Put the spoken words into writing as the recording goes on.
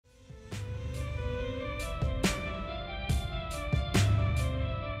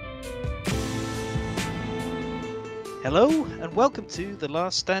Hello and welcome to The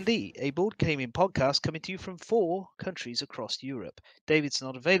Last Standee, a board gaming podcast coming to you from 4 countries across Europe. David's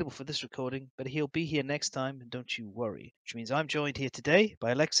not available for this recording, but he'll be here next time, and don't you worry. Which means I'm joined here today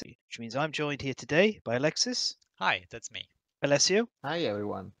by Alexis. Hi, that's me. Alessio, Hi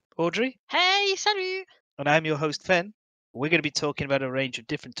everyone. Audrey, Hey, salut! and I'm your host Fen. We're going to be talking about a range of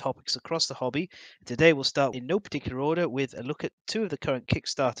different topics across the hobby. Today we'll start in no particular order with a look at 2 of the current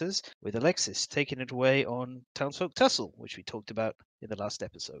Kickstarters, with Alexis taking it away on Townsfolk Tussle, which we talked about in the last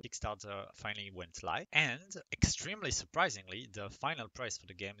episode. Kickstarter finally went live, and extremely surprisingly, the final price for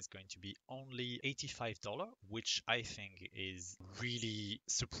the game is going to be only $85, which I think is really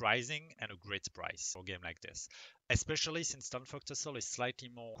surprising and a great price for a game like this. Especially since Townsfolk Tussle is slightly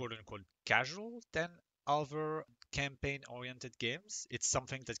more quote-unquote casual than other campaign-oriented games. It's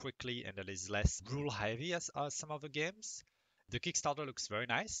something that quickly and that is less rule-heavy as some other games. The Kickstarter looks very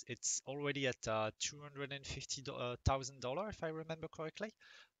nice. It's already at $250,000 if I remember correctly.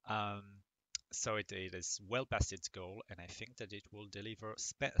 Um, so it is well past its goal, and I think that it will deliver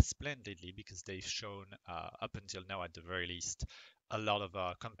splendidly because they've shown up until now, at the very least, a lot of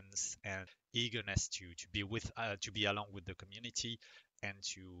confidence and eagerness to be along with the community and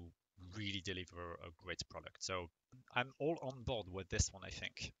to really deliver a great product. So I'm all on board with this one, I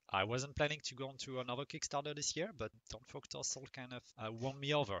think. I wasn't planning to go on to another Kickstarter this year, but Townsfolk Tussle kind of won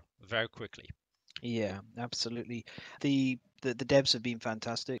me over very quickly. Yeah, absolutely. The devs have been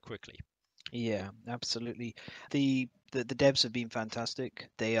fantastic. Quickly. Yeah, absolutely. The devs have been fantastic.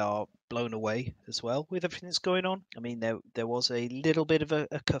 They are blown away as well with everything that's going on. I mean, there was a little bit of a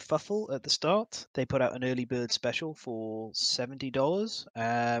kerfuffle at the start. They put out an early bird special for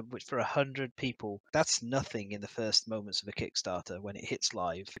 $70, which for 100 people, that's nothing in the first moments of a Kickstarter when it hits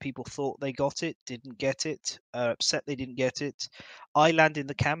live. People thought they got it, didn't get it, are upset they didn't get it. I land in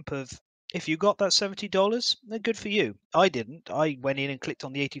the camp of, if you got that $70, then good for you. I didn't. I went in and clicked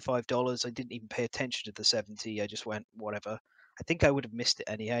on the $85. I didn't even pay attention to the 70. I just went, whatever. I think I would have missed it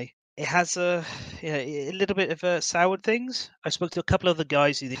anyway. It has a little bit of soured things. I spoke to a couple of the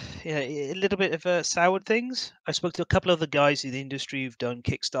guys who, a little bit of soured things. I spoke to a couple of the guys in the industry who've done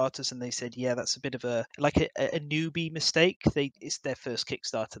Kickstarters, and they said, yeah, that's a bit of a newbie mistake. It's their first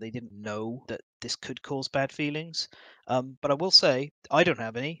Kickstarter. They didn't know that this could cause bad feelings. But I will say, I don't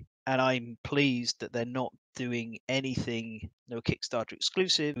have any, and I'm pleased that they're not doing anything, no Kickstarter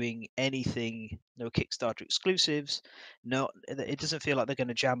exclusives. No, it doesn't feel like they're going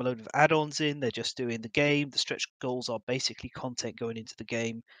to jam a load of add-ons in. They're just doing the game. The stretch goals are basically content going into the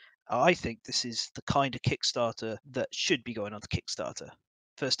game. I think this is the kind of Kickstarter that should be going on to Kickstarter.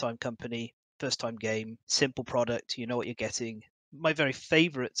 First time company, first time game, simple product, you know what you're getting. My very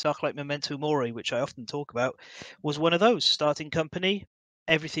favorite Darklight Memento Mori, which I often talk about, was one of those. Starting company,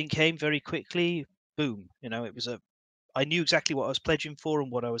 everything came very quickly. Boom. I knew exactly what I was pledging for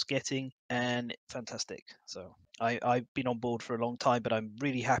and what I was getting, and fantastic. So I've been on board for a long time, but I'm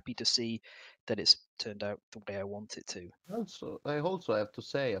really happy to see that it's turned out the way I want it to. I also have to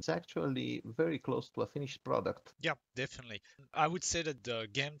say it's actually very close to a finished product. Yeah, definitely. I would say that the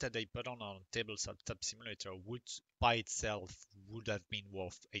game that they put on Tabletop Simulator would by itself would have been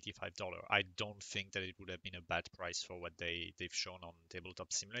worth $85. I don't think that it would have been a bad price for what they've shown on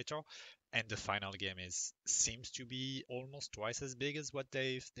Tabletop Simulator. And the final game seems to be almost twice as big as what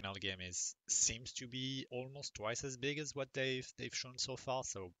they've shown so far.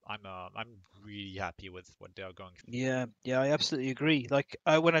 So I'm really happy with what they are going for. Yeah, I absolutely agree. Like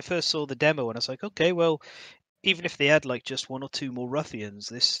when I first saw the demo, and I was like, okay, well, even if they had like just 1 or 2 more ruffians,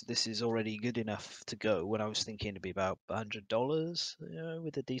 this is already good enough to go. When I was thinking it'd be about $100,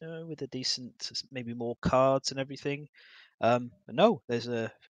 with a decent, maybe more cards and everything. But no, there's an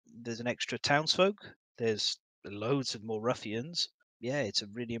extra townsfolk. There's loads of more ruffians. Yeah, it's a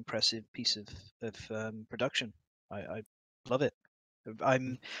really impressive piece of production. I love it.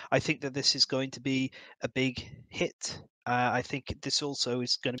 I think that this is going to be a big hit. I think this also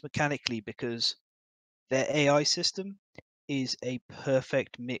is going to mechanically, because their AI system is a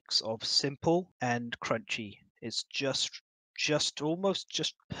perfect mix of simple and crunchy. It's just almost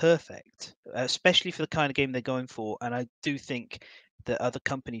just perfect, especially for the kind of game they're going for. And I do think that other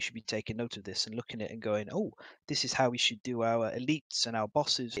companies should be taking note of this and looking at it and going, oh, this is how we should do our elites and our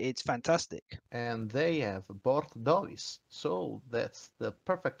bosses. It's fantastic. And they have Bort Dovis, so that's the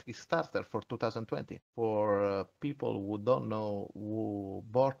perfect Kickstarter for 2020. For people who don't know who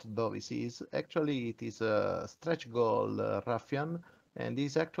Bort Dovis is, actually it is a stretch goal ruffian, and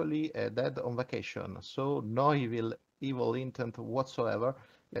is actually a dead on vacation, so no evil intent whatsoever.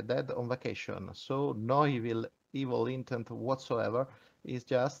 A dead on vacation, so no evil intent whatsoever, He's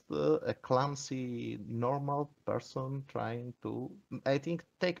just a clumsy, normal person trying to, I think,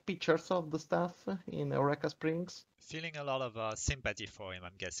 take pictures of the stuff in Eureka Springs. Feeling a lot of sympathy for him,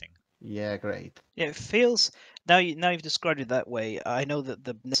 I'm guessing. Yeah, great. Yeah, it feels now you've described it that way. I know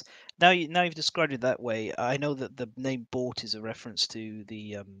that now you've described it that way. I know that the name Bort is a reference to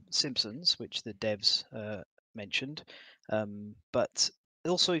the Simpsons, which the devs mentioned. But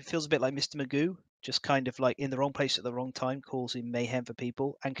also it feels a bit like Mr. Magoo, just kind of like in the wrong place at the wrong time, causing mayhem for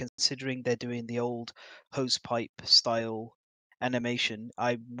people. And considering they're doing the old hosepipe style animation,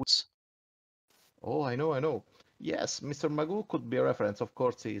 I would. Oh, I know. Yes, Mr. Magoo could be a reference. Of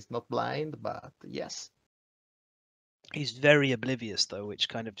course, he's not blind, but yes. He's very oblivious though, which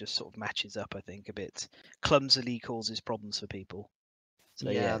kind of just sort of matches up, I think, a bit. Clumsily causes problems for people. So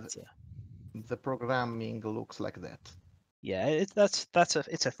yeah, Yeah, the programming looks like that. yeah, it's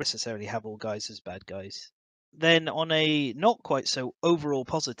a necessarily have all guys as bad guys. Then on a not quite so overall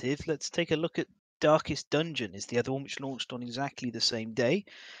positive, let's take a look at Darkest Dungeon. Is the other one which launched on exactly the same day.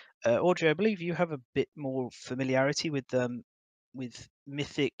 Audrey, I believe you have a bit more familiarity with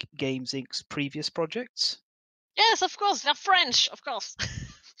Mythic Games Inc.'s previous projects. Yes, of course, they're French, of course.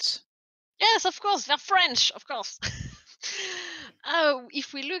 Yes, of course, they're French, of course.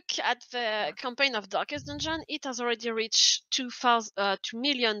 If we look at the campaign of Darkest Dungeon, it has already reached $2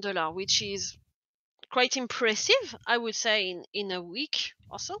 million, which is quite impressive, I would say, in a week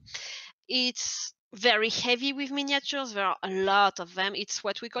or so. It's very heavy with miniatures. There are a lot of them. It's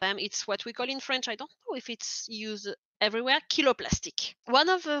what we call in French. I don't know if it's used everywhere, kiloplastic. One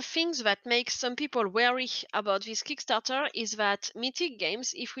of the things that makes some people wary about this Kickstarter is that Mythic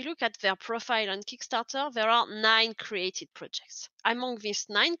Games, if we look at their profile on Kickstarter, there are 9 created projects. Among these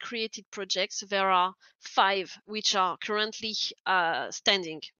 9 created projects, there are 5 which are currently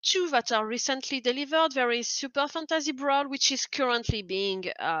standing. 2 that are recently delivered. There is Super Fantasy Brawl, which is currently being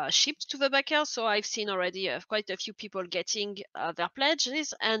shipped to the backer. So I've seen already quite a few people getting their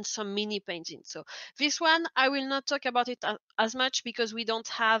pledges and some mini paintings. So this one, I will not talk about it as much because we don't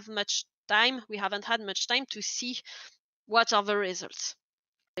have much time. We haven't had much time to see what are the results.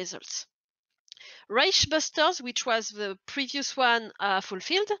 Rage Busters, which was the previous one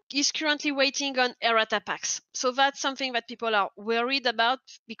fulfilled, is currently waiting on errata packs. So that's something that people are worried about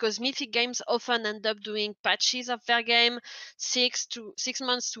because Mythic Games often end up doing patches of their game 6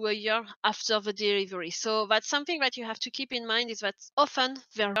 months to a year after the delivery. So that's something that you have to keep in mind is that often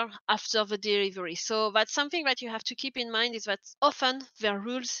their after the delivery. So that's something that you have to keep in mind is that often their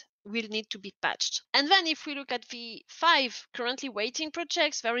rules will need to be patched. And then if we look at the 5 currently waiting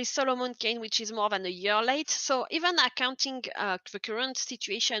projects, there is Solomon Kane, which is more than a year late. So even accounting the current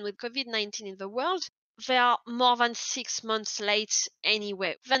situation with COVID-19 in the world, they are more than 6 months late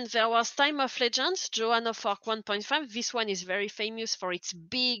anyway. Then there was Time of Legends, Joan of Arc 1.5. This one is very famous for its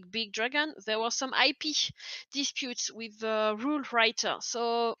big dragon. There were some IP disputes with the rule writer.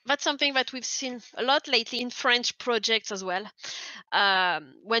 So that's something that we've seen a lot lately in French projects as well.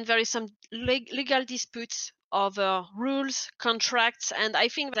 When there is some legal disputes over rules, contracts, and I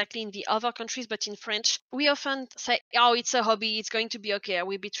think exactly in the other countries, but in French, we often say, oh, it's a hobby, it's going to be okay,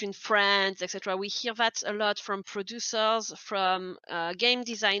 we're between friends, etc. We hear that a lot from producers, from game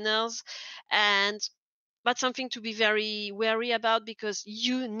designers, and that's something to be very wary about because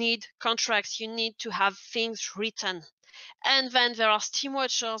you need contracts, you need to have things written. And then there are Steam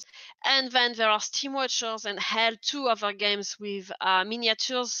Watchers, and Hell, 2 other games with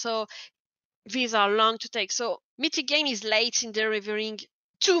miniatures. So these are long to take. So Mythic Game is late in delivering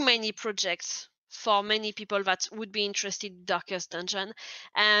too many projects for many people that would be interested in Darkest Dungeon,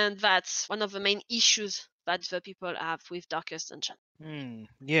 and that's one of the main issues that the people have with Darkest Dungeon.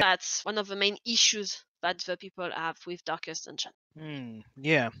 Yeah. That's one of the main issues that the people have with Darkest Dungeon.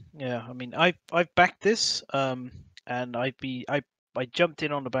 Yeah. I mean, I've backed this, and I jumped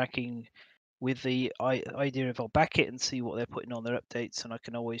in on the backing with the idea of I'll back it and see what they're putting on their updates, and I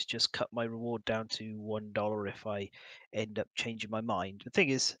can always just cut my reward down to $1 if I end up changing my mind. The thing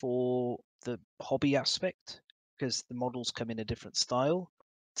is, for the hobby aspect, because the models come in a different style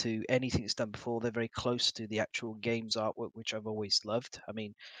to anything that's done before, they're very close to the actual game's artwork, which I've always loved. I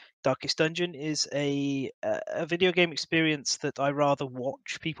mean, Darkest Dungeon is a video game experience that I rather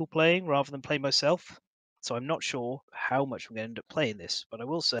watch people playing rather than play myself. So I'm not sure how much I'm going to end up playing this, but I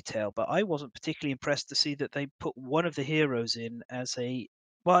will say tell. But I wasn't particularly impressed to see that they put one of the heroes in as a.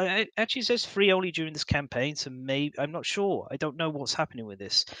 Well, it actually says free only during this campaign, so maybe I'm not sure. I don't know what's happening with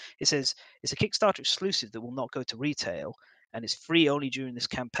this. It says it's a Kickstarter exclusive that will not go to retail, and it's free only during this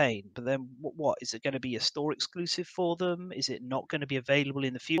campaign. But then what is it going to be a store exclusive for them? Is it not going to be available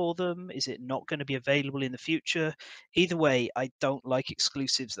in the future for them? Is it not going to be available in the future? Either way, I don't like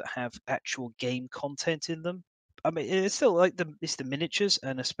exclusives that have actual game content in them. I mean, it's still like it's the miniatures,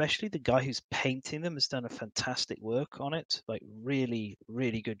 and especially the guy who's painting them has done a fantastic work on it. Like really,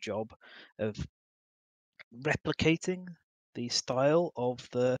 really good job of replicating the style of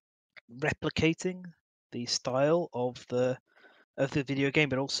the video game,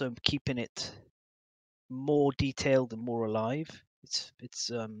 but also keeping it more detailed and more alive. It's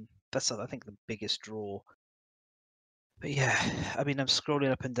that's I think the biggest draw. But yeah, I mean, I'm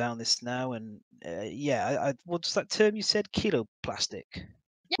scrolling up and down this now, and yeah, what's that term you said? Kiloplastic.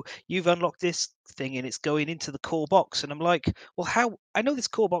 You've unlocked this thing and it's going into the core box, and I'm like, well, how? I know this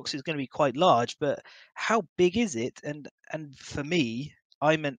core box is going to be quite large, but how big is it? And for me,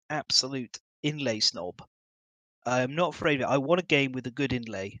 I'm an absolute inlay snob. I'm not afraid of it. I want a game with a good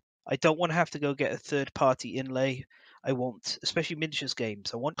inlay. I don't want to have to go get a third-party inlay. I want, especially miniatures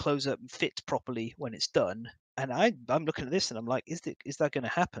games, I want close up and fit properly when it's done. And I'm looking at this and I'm like, is that going to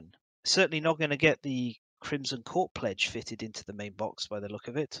happen? Certainly not going to get the Crimson Court pledge fitted into the main box by the look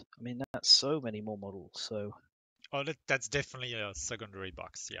of it. I mean, that's so many more models. So Oh, that's definitely a secondary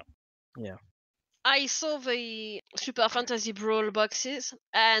box. Yeah. yeah. I saw the Super Fantasy Brawl boxes,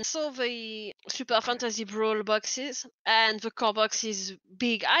 and the core box is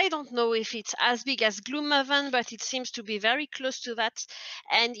big. I don't know if it's as big as Gloomhaven, but it seems to be very close to that.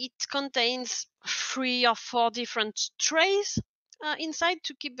 And it contains 3 or 4 different trays inside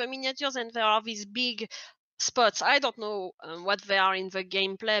to keep the miniatures, and there are these big spots. I don't know what they are in the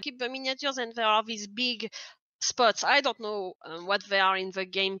gameplay. Keep the miniatures, and there are these big spots. I don't know what they are in the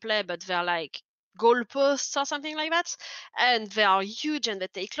gameplay, but they're like goalposts or something like that, and they are huge and they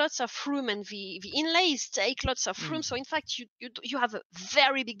take lots of room, and the inlays take lots of room. So in fact, you have a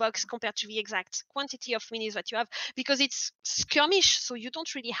very big box compared to the exact quantity of minis that you have, because it's skirmish, so you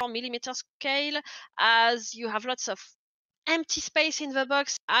don't really have millimeter scale, as you have lots of empty space in the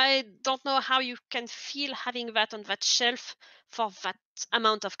box. I don't know how you can feel having that on that shelf for that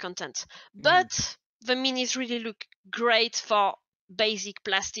amount of content, but the minis really look great for basic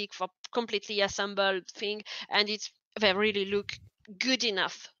plastic, for completely assembled thing, and they really look good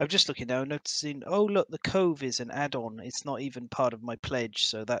enough. I'm just looking now, noticing. Oh, look, the Cove is an add-on. It's not even part of my pledge,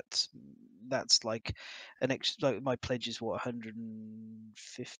 so that's like an extra. Like my pledge is what,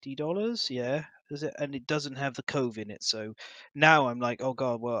 $150? Yeah, is it? And it doesn't have the Cove in it. So now I'm like, oh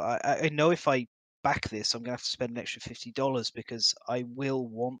god. Well, I know if I back this, I'm gonna have to spend an extra $50 because I will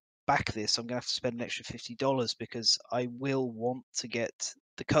want back this. I'm gonna have to spend an extra $50 because I will want to get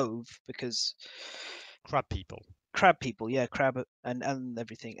the Cove because Crab people. yeah, crab and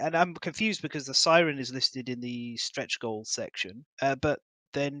everything. And I'm confused because the Siren is listed in the stretch goal section, but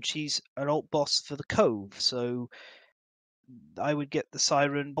then she's an alt boss for the Cove, so I would get the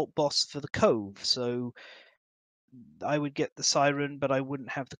Siren alt boss for the Cove. So I would get the Siren, but I wouldn't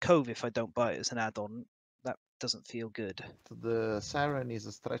have the Cove if I don't buy it as an add-on. That doesn't feel good. The Siren is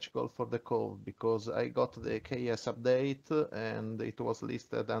a stretch goal for the Cove because I got the KS update and it was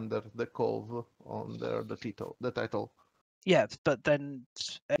listed under the Cove under the title. Yeah, but then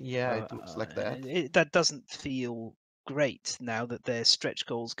Yeah, it looks like that. That doesn't feel great now that there's stretch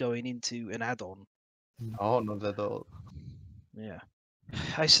goals going into an add-on. Oh, not at all. Yeah.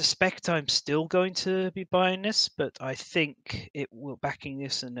 I suspect I'm still going to be buying this, but I think it will backing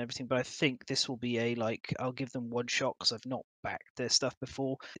this and everything. But I think this will be I'll give them one shot because I've not backed their stuff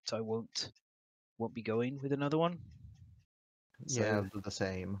before, so I won't be going with another one. Yeah, I'll do the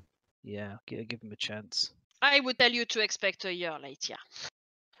same. Yeah, give them a chance. I would tell you to expect a year later.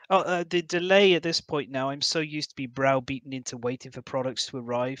 Oh, the delay at this point now, I'm so used to be browbeaten into waiting for products to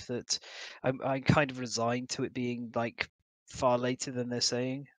arrive that I'm kind of resigned to it being far later than they're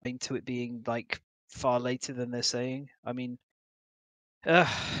saying. I mean,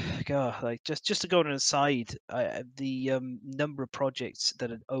 God, just to go on an aside, the number of projects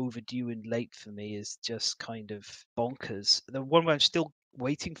that are overdue and late for me is just kind of bonkers. The one I'm still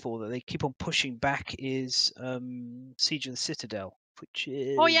waiting for that they keep on pushing back is Siege of the Citadel, which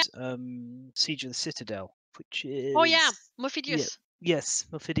is Siege of the Citadel, which is Mophidius. Yes,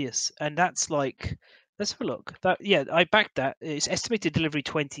 Mophidius, and that's like, let's have a look. I backed that. It's estimated delivery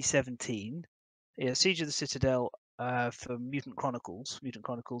 2017. Yeah, Siege of the Citadel. For Mutant Chronicles. Mutant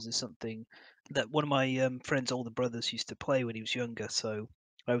Chronicles is something that one of my friend's older brothers used to play when he was younger. So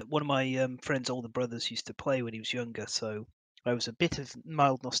I was a bit of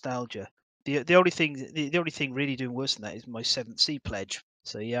mild nostalgia. The only thing really doing worse than that is my 7th Sea pledge.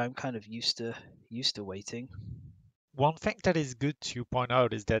 So yeah, I'm kind of used to waiting. One thing that is good to point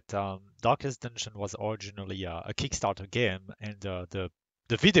out is that Darkest Dungeon was originally a Kickstarter game, and the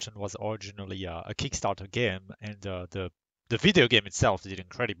video game was originally a Kickstarter game, and the video game itself did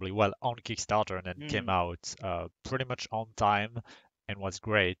incredibly well on Kickstarter and then came out pretty much on time and was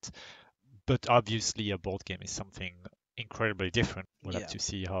great. But obviously, a board game is something incredibly different. We'll have to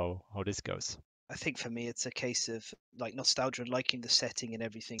see how this goes. I think for me, it's a case of like nostalgia and liking the setting and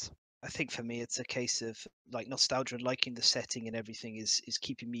everything. I think for me, it's a case of like nostalgia and liking the setting and everything is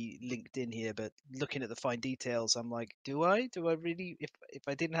keeping me linked in here. But looking at the fine details, I'm like, do I really? If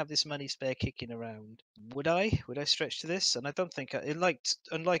I didn't have this money spare kicking around, would I stretch to this? And I don't think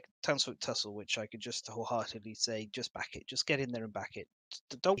unlike Townsfolk Tussle, which I could just wholeheartedly say, just back it, just get in there and back it.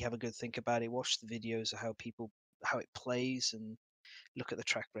 Don't have a good think about it. Watch the videos of how it plays and look at the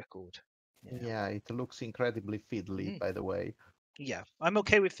track record. Yeah, it looks incredibly fiddly, by the way. Yeah, I'm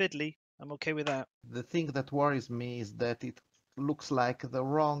okay with fiddly. I'm okay with that. The thing that worries me is that it looks like the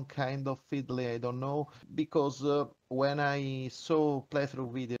wrong kind of fiddly. I don't know, because when I saw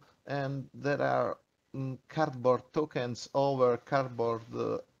playthrough video and there are cardboard tokens over cardboard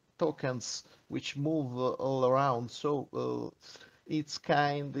tokens which move all around, so it's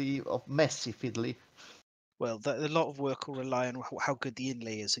kind of messy fiddly. Well, a lot of work will rely on how good the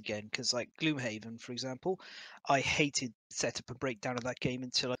inlay is again, because like Gloomhaven, for example, I hated setup and breakdown of that game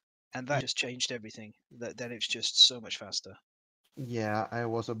and that just changed everything. Then it's just so much faster. Yeah, I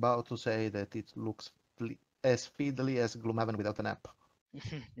was about to say that it looks as fiddly as Gloomhaven without an app.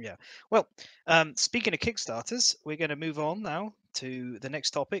 Yeah. Well, speaking of Kickstarters, we're going to move on now to the next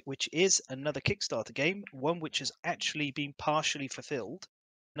topic, which is another Kickstarter game, one which has actually been partially fulfilled.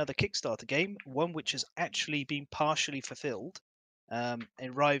 Another Kickstarter game, one which has actually been partially fulfilled.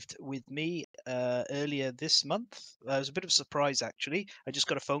 Arrived with me earlier this month. It was a bit of a surprise, actually. I just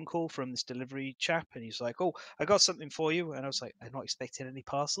got a phone call from this delivery chap, and he's like, "Oh, I got something for you." And I was like, "I'm not expecting any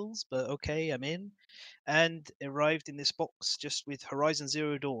parcels, but okay, I'm in." And arrived in this box just with Horizon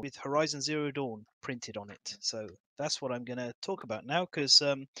Zero Dawn printed on it. So that's what I'm going to talk about now, because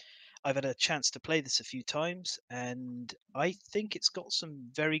I've had a chance to play this a few times, and I think it's got some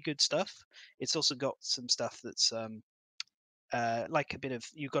very good stuff. It's also got some stuff that's like a bit of,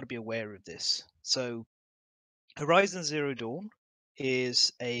 you've got to be aware of this. So Horizon Zero Dawn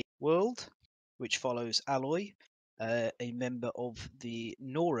is a world which follows Aloy, a member of the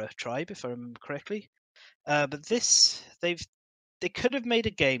Nora tribe, if I remember correctly. But they could have made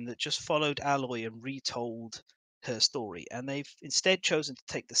a game that just followed Aloy and retold her story, and they've instead chosen to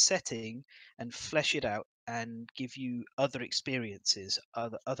take the setting and flesh it out and give you other experiences,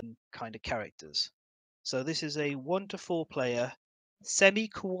 other kind of characters. So this is a 1 to 4 player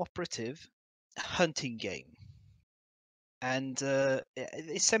semi-cooperative hunting game. And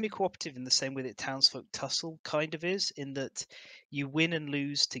it's semi-cooperative in the same way that Townsfolk Tussle kind of is, in that you win and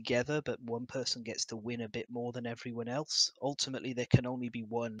lose together, but one person gets to win a bit more than everyone else. Ultimately, there can only be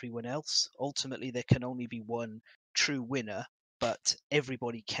one true winner, but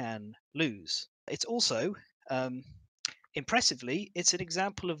everybody can lose. It's also, impressively, it's an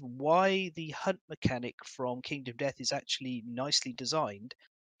example of why the hunt mechanic from Kingdom Death is actually nicely designed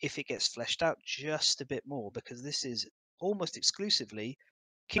if it gets fleshed out just a bit more, because this is almost exclusively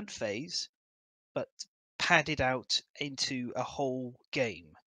hunt phase, but padded out into a whole game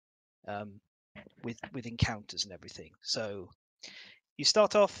with encounters and everything. So you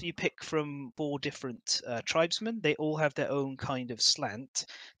start off, you pick from 4 different tribesmen. They all have their own kind of slant.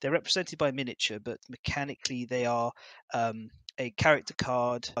 They're represented by miniature, but mechanically they are a character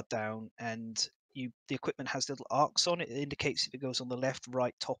card down, and the equipment has little arcs on it. It indicates if it goes on the left,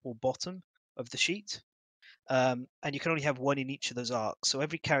 right, top, or bottom of the sheet. And you can only have one in each of those arcs. So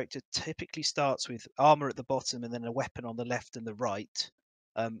every character typically starts with armor at the bottom and then a weapon on the left and the right.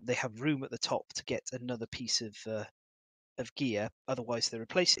 They have room at the top to get another piece of gear. Otherwise, they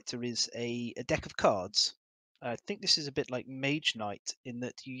replace it. There is a deck of cards. I think this is a bit like Mage Knight in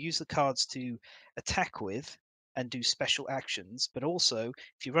that you use the cards to attack with and do special actions, but also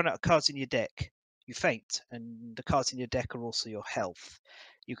if you run out of cards in your deck, you faint, and the cards in your deck are also your health.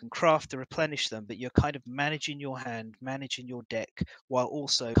 You can craft to replenish them, but you're kind of managing your hand, managing your deck, while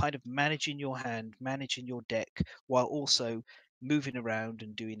also moving around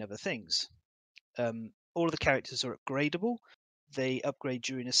and doing other things. All of the characters are upgradable. They upgrade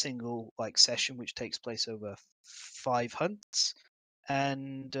during a single session, which takes place over 5 hunts,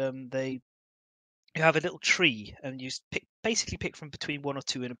 and you have a little tree, and you pick basically pick from between one or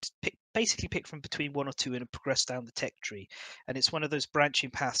two and progress down the tech tree. And it's one of those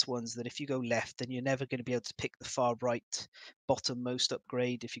branching paths ones that if you go left, then you're never going to be able to pick the far right bottommost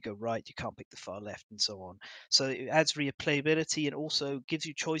upgrade. If you go right, you can't pick the far left, and so on. So it adds replayability and also gives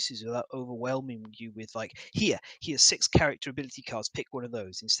you choices without overwhelming you with like, here's 6 character ability cards, pick one of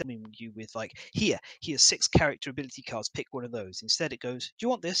those. Instead of you with like, here's 6 character ability cards, pick one of those. Instead it goes, do you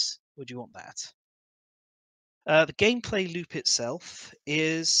want this or do you want that? The gameplay loop itself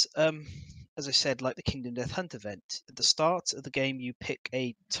is, as I said, like the Kingdom Death Hunt event. At the start of the game, you pick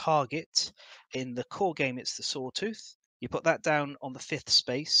a target. In the core game, it's the Sawtooth. You put that down on the 5th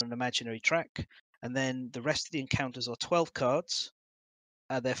space on an imaginary track, and then the rest of the encounters are 12 cards.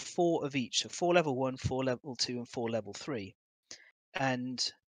 They're 4 of each, so 4 level 1, 4 level 2, and 4 level 3.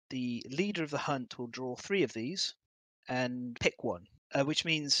 And the leader of the hunt will draw 3 of these and pick one. Which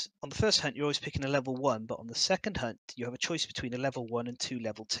means on the first hunt you're always picking a level 1, but on the second hunt you have a choice between a level 1 and 2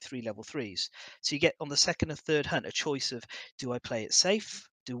 level 2, 3 level 3s. So you get on the second and third hunt a choice of, do I play it safe,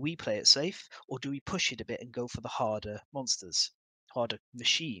 do we play it safe, or do we push it a bit and go for the harder monsters, harder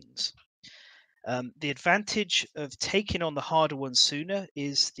machines? The advantage of taking on the harder ones sooner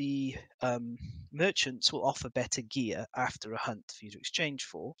is the merchants will offer better gear after a hunt for you to exchange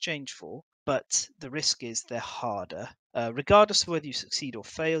for, but the risk is they're harder. Regardless of whether you succeed or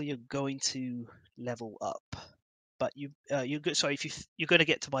fail, you're going to level up. But you're going to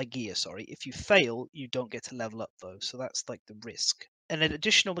get to buy gear. Sorry, if you fail, you don't get to level up though. So that's like the risk. And an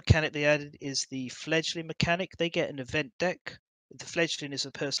additional mechanic they added is the fledgling mechanic. They get an event deck. The fledgling is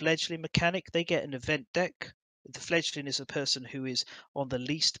a fledgling mechanic. They get an event deck. The fledgling is a person who is on the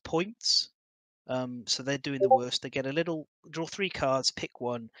least points. So they're doing the worst. They get a little, draw 3 cards, pick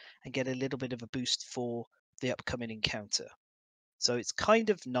one, and get a little bit of a boost for the upcoming encounter. So it's kind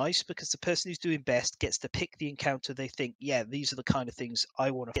of nice because the person who's doing best gets to pick the encounter they think, yeah, these are the kind of things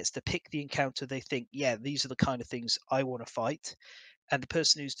I want to. Gets to pick the encounter they think, yeah, these are the kind of things I want to fight. And the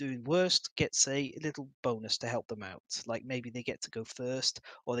person who's doing worst gets a little bonus to help them out. Like maybe they get to go first,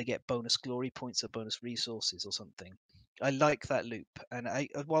 or they get bonus glory points or bonus resources or something. I like that loop, and I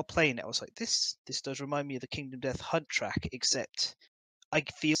while playing it, I was like, this does remind me of the Kingdom Death Hunt track, except I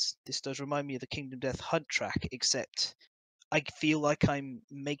feel this does remind me of the Kingdom Death Hunt track, except I feel like I'm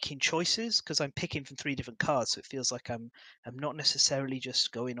making choices because I'm picking from 3 different cards, so it feels like I'm not necessarily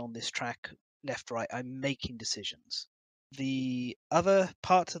just going on this track left right. I'm making decisions. The other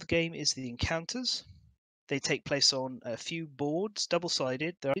part of the game is the encounters. They take place on a few boards,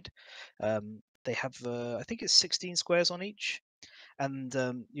 double-sided. They have, I think it's 16 squares on each, and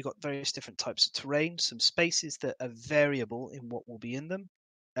you've got various different types of terrain, some spaces that are variable in what will be in them,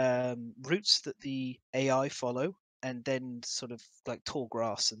 routes that the AI follow, and then sort of like tall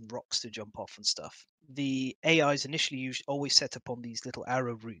grass and rocks to jump off and stuff. The AI is initially always set up on these little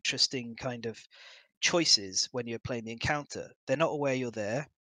arrow routes, interesting kind of choices when you're playing the encounter. They're not aware you're there.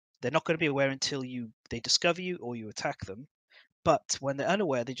 They're not going to be aware until they discover you or you attack them. But when they're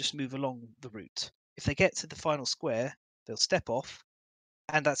unaware, they just move along the route. If they get to the final square, they'll step off,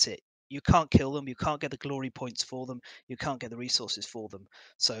 and that's it. You can't kill them. You can't get the glory points for them. You can't get the resources for them.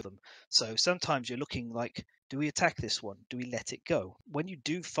 So sometimes you're looking like, do we attack this one? Do we let it go? When you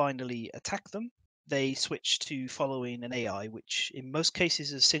do finally attack them, they switch to following an AI, which in most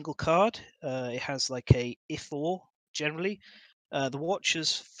cases is a single card. It has like a if or generally. The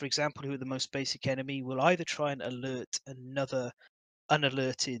Watchers, for example, who are the most basic enemy, will either try and alert another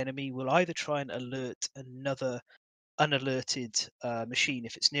unalerted unalerted machine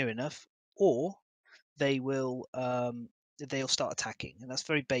if it's near enough, or they'll start attacking, and that's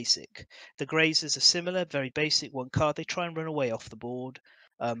very basic. The Grazers are similar, very basic, 1 card. They try and run away off the board,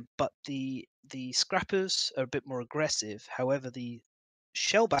 but the Scrappers are a bit more aggressive. However, the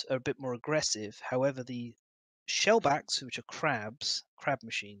Shellbacks are a bit more aggressive. However, the Shellbacks, which are crab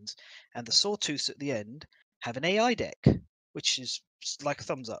machines, and the Sawtooths at the end have an AI deck, which is like a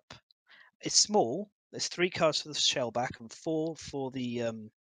thumbs up. It's small. There's 3 cards for the Shellback and 4 for the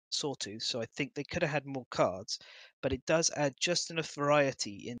Sawtooth, so I think they could have had more cards, but it does add just enough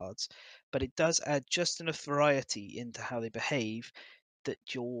variety in cards. But it does add just enough variety into how they behave that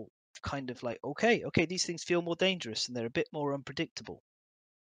you're kind of like, okay, these things feel more dangerous and they're a bit more unpredictable.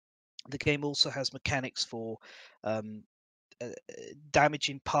 The game also has mechanics for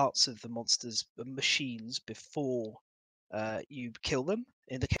damaging parts of the monster's machines before you kill them.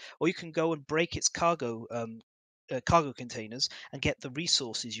 Or you can go and break its cargo containers and get the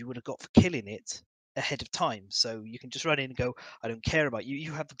resources you would have got for killing it ahead of time. So you can just run in and go, I don't care about you.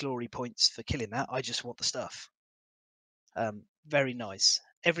 You have the glory points for killing that. I just want the stuff. Very nice.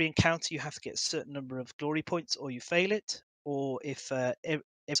 Every encounter you have to get a certain number of glory points or you fail it. or if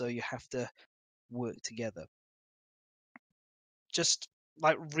so you have to work together. Just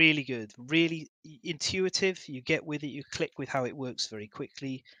like really good, really intuitive. You get with it, you click with how it works very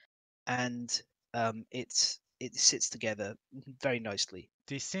quickly, and it sits together very nicely.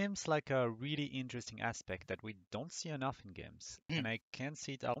 This seems like a really interesting aspect that we don't see enough in games, and I can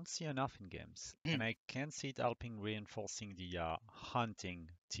see it. I don't see enough in games, and I can see it helping reinforcing the hunting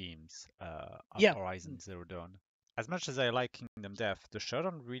teams of Yeah. Horizon Zero Dawn. As much as I like Kingdom Death, the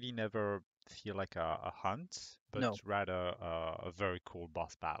showdown really never feel like a hunt, but No. rather a very cool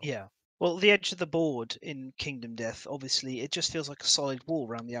boss battle. Yeah. Well, the edge of the board in Kingdom Death, obviously, it just feels like a solid wall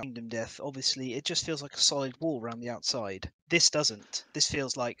around the Kingdom Death. Obviously, it just feels like a solid wall around the outside. This doesn't. This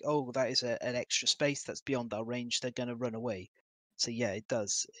feels like, oh, that is an extra space that's beyond our range. They're going to run away. So yeah, it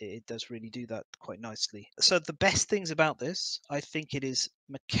does. It does really do that quite nicely. So the best things about this, I think it is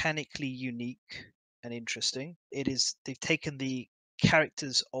mechanically unique and interesting. They've taken the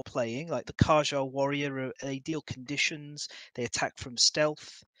characters of playing, like the Kajal warrior are ideal conditions. They attack from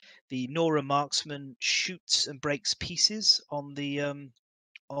stealth. The Nora marksman shoots and breaks pieces on the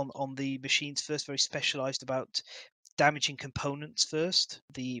machines first, very specialized about damaging components first.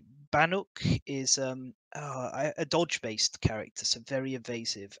 The Banuk is a dodge-based character, so very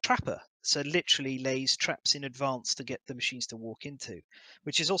evasive. Trapper, so literally lays traps in advance to get the machines to walk into,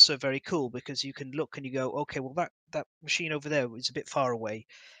 which is also very cool because you can look and you go, okay, well that machine over there is a bit far away.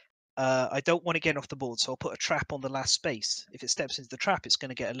 I don't want to get off the board, so I'll put a trap on the last space. If it steps into the trap, it's going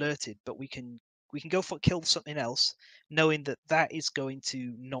to get alerted, but we can go for kill something else, knowing that that is going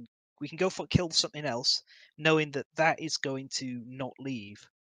to not. We can go for kill something else, knowing that that is going to not leave,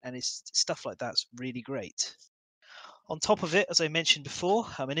 and it's stuff like that's really great. On top of it, as I mentioned before,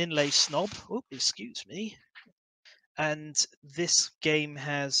 I'm an inlay snob. Oh, excuse me. And this game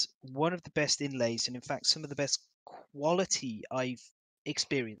has one of the best inlays, and in fact, some of the best quality I've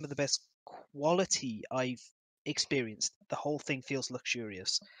experienced. Some of the best quality I've experienced. The whole thing feels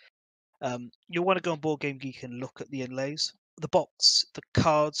luxurious. You'll want to go on Board Game Geek and look at the inlays. The box, the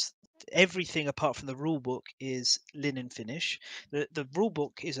cards, everything apart from the rule book is linen finish. The rule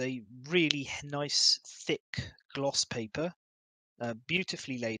book is a really nice, thick gloss paper.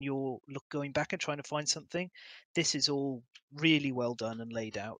 Beautifully laid. You're going back and trying to find something. This is all really well done and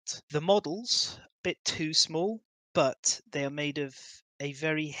laid out. The models, a bit too small, but they are made of a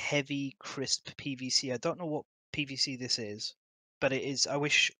very heavy, crisp PVC. I don't know what PVC this is, but it is. I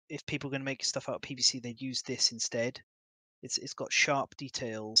wish if people are going to make stuff out of PVC, they'd use this instead. It's got sharp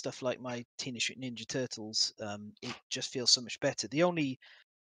detail, stuff like my Teenage Mutant Ninja Turtles. It just feels so much better. The only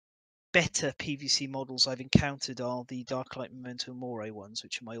better PVC models I've encountered are the Darklight Memento Mori ones,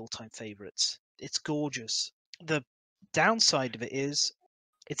 which are my all-time favorites. It's gorgeous. The downside of it is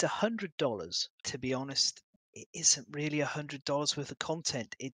it's $100. To be honest, it isn't really $100 worth of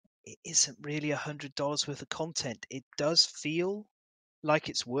content. It isn't really $100 worth of content. It does feel like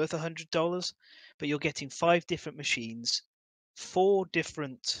it's worth $100, but you're getting 5 different machines, 4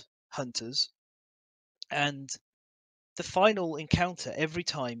 different hunters, and the final encounter every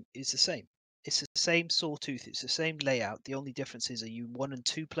time is the same. It's the same sawtooth. It's the same layout. The only difference is, are you 1 and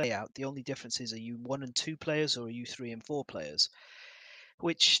 2 layout? The only difference is, are you 1 and 2 players or are you 3 and 4 players?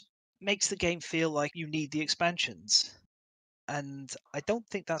 Which makes the game feel like you need the expansions. And I don't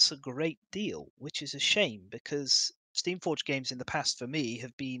think that's a great deal, which is a shame because Steamforged games in the past for me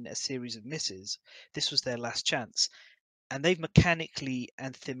have been a series of misses. This was their last chance. And they've mechanically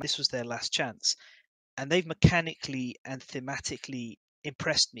and this was their last chance. And they've mechanically and thematically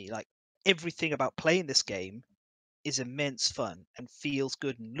impressed me. Like everything about playing this game is immense fun and feels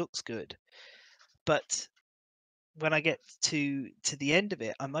good and looks good. But when I get to the end of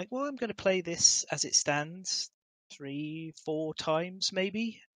it, I'm like, well, I'm going to play this as it stands 3-4 times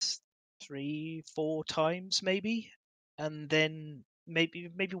maybe, 3-4 times maybe, and then maybe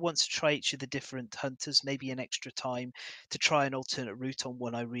once to try each of the different hunters, maybe an extra time to try an alternate route on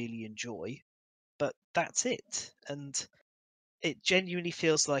one I really enjoy. But that's it. And it genuinely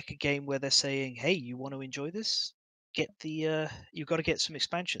feels like a game where they're saying, hey, you want to enjoy this? You've got to get some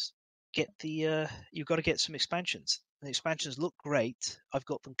expansions. You've got to get some expansions. The expansions look great. I've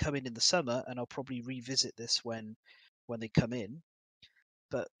got them coming in the summer, and I'll probably revisit this when they come in.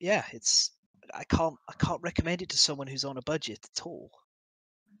 But yeah, I can't recommend it to someone who's on a budget at all,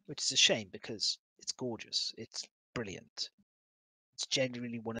 which is a shame because it's gorgeous. It's brilliant. It's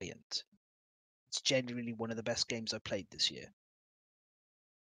genuinely one of the best games I played this year.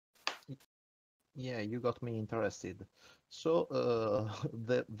 Yeah, you got me interested. So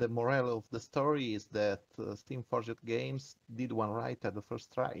the moral of the story is that Steamforged Games did one right at the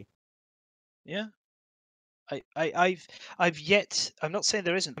first try. Yeah, I've yet. I'm not saying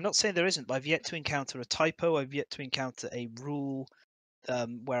there isn't. I'm not saying there isn't. But I've yet to encounter a typo. I've yet to encounter a rule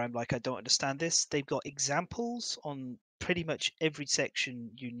where I'm like, I don't understand this. They've got examples on pretty much every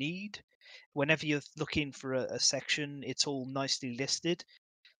section you need. Whenever you're looking for a section, it's all nicely listed.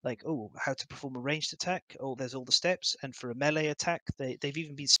 Like, oh, how to perform a ranged attack. Oh, there's all the steps. And for a melee attack, they've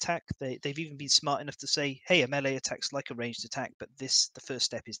even been smart enough to say, hey, a melee attack's like a ranged attack, but the first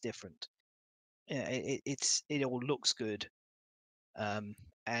step is different. Yeah, it all looks good.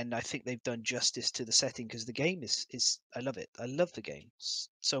 And I think they've done justice to the setting because the game is I love it. I love the game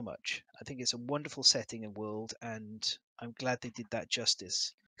so much. I think it's a wonderful setting and world, and I'm glad they did that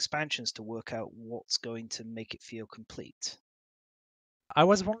justice. Expansions to work out what's going to make it feel complete. I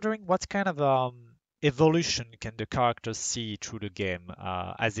was wondering what kind of evolution can the characters see through the game?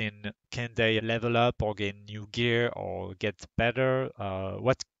 As in, can they level up or gain new gear or get better?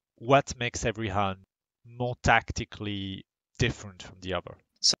 What makes every hunt more tactically different from the other?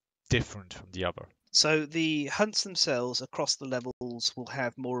 So the hunts themselves across the levels will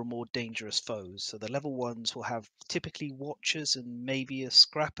have more and more dangerous foes. So the level 1s will have typically watchers and maybe a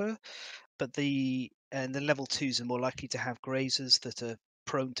scrapper, but the level 2s are more likely to have grazers that are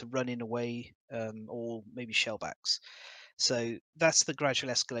prone to running away, or maybe shellbacks. So that's the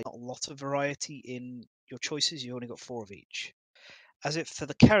gradual escalate. Not a lot of variety in your choices. You only got 4 of each. As if for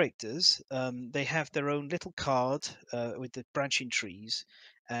the characters, they have their own little card with the branching trees,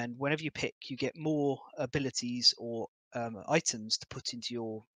 and whenever you pick, you get more abilities or items to put into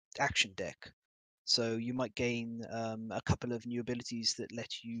your action deck. So you might gain a couple of new abilities that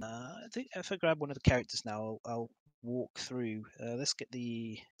let you. I think if I grab one of the characters now, I'll walk through. Let's get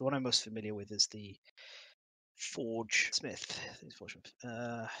the one I'm most familiar with is the Forge Smith.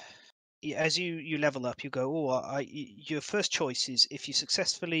 As you level up, you go, oh, your first choice is if you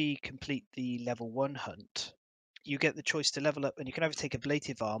successfully complete the level 1 hunt, you get the choice to level up, and you can either take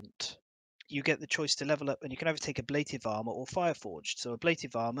ablative armor. You get the choice to level up, and you can either take ablative armor or fireforged. So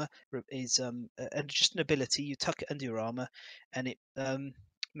ablative armor is just an ability. You tuck it under your armor, and it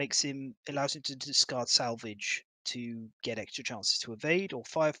allows him to discard salvage to get extra chances to evade, or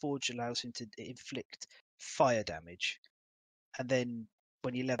fireforged allows him to inflict fire damage. And then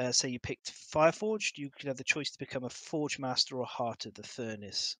when you level, say you picked Fireforged, you could have the choice to become a Forge Master or Heart of the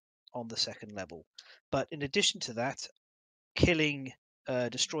Furnace on the second level. But in addition to that, killing,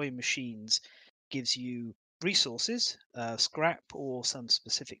 destroying machines gives you resources, scrap, or some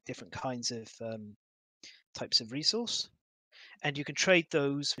specific different kinds of types of resource. And you can trade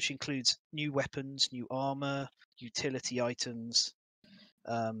those, which includes new weapons, new armor, utility items,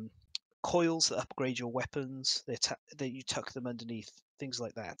 coils that upgrade your weapons, that you tuck them underneath, things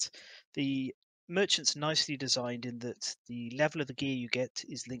like that. The merchant's nicely designed in that the level of the gear you get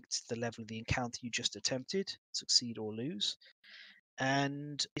is linked to the level of the encounter you just attempted, succeed or lose.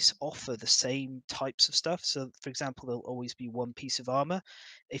 And this offer the same types of stuff. So, for example, there'll always be one piece of armor.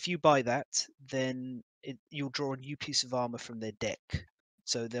 If you buy that, then you'll draw a new piece of armor from their deck.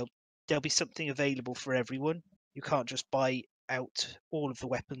 So there'll be something available for everyone. You can't just buy out all of the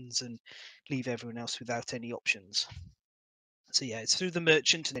weapons and leave everyone else without any options. So yeah, it's through the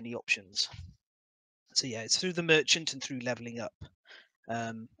merchant and any options. So yeah, it's through the merchant and through leveling up.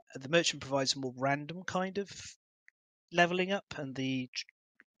 The merchant provides a more random kind of leveling up, and the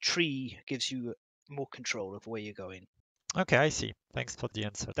tree gives you more control of where you're going. Okay, I see. Thanks for the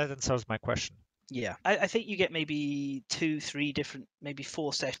answer. That answers my question. Yeah, I think you get maybe 2, 3 different, maybe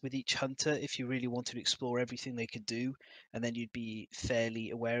 4 sets with each hunter if you really wanted to explore everything they could do, and then you'd be fairly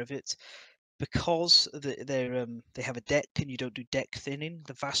aware of it. Because they have a deck and you don't do deck thinning,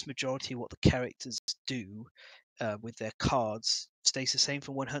 the vast majority of what the characters do with their cards stays the same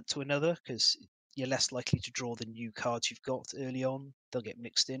from one hunt to another, because you're less likely to draw the new cards you've got early on. They'll get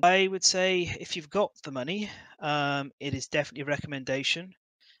mixed in. I would say if you've got the money, it is definitely a recommendation.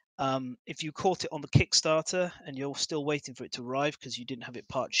 If you caught it on the Kickstarter and you're still waiting for it to arrive because you didn't have it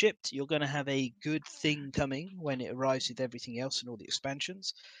part shipped, you're going to have a good thing coming when it arrives with everything else and all the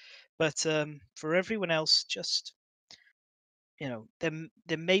expansions. But for everyone else, just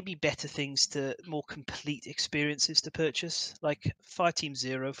there may be better things, to more complete experiences to purchase, like Fireteam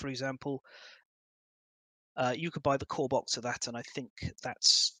Zero, for example. You could buy the core box of that, and I think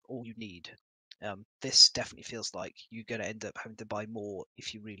that's all you need. This definitely feels like you're going to end up having to buy more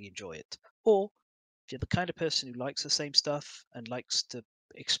if you really enjoy it. Or if you're the kind of person who likes the same stuff and likes to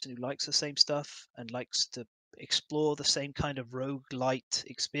explore the same kind of roguelite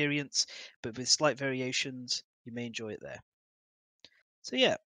experience, but with slight variations, you may enjoy it there. So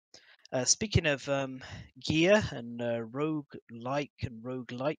yeah, Speaking of gear and rogue-like and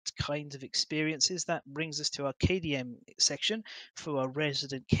roguelite kinds of experiences, that brings us to our KDM section for our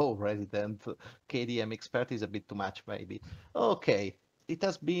resident. Oh, resident KDM expert is a bit too much, maybe. Okay, it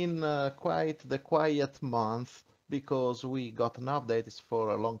has been quite the quiet month because we got an update for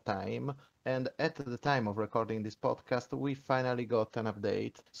a long time, and at the time of recording this podcast, we finally got an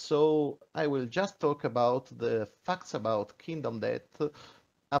update. So I will just talk about the facts about Kingdom Death.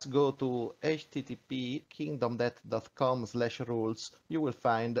 Let's go to http://kingdomdeath.com/rules. You will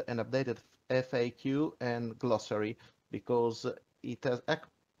find an updated FAQ and glossary because it has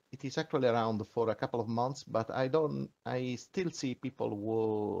it is actually around for a couple of months, but I still see people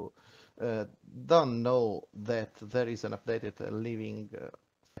who don't know that there is an updated living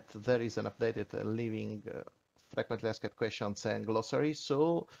frequently asked questions and glossary.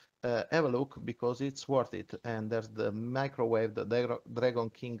 So have a look because it's worth it. And there's the microwave, the Dragon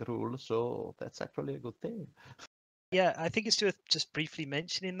King rule. So that's actually a good thing. Yeah, I think it's worth just briefly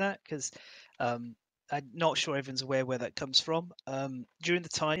mentioning that because I'm not sure everyone's aware where that comes from. During the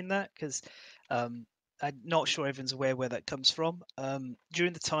time in that, because I'm not sure everyone's aware where that comes from.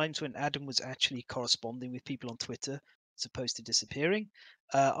 During the times when Adam was actually corresponding with people on Twitter, as opposed to disappearing,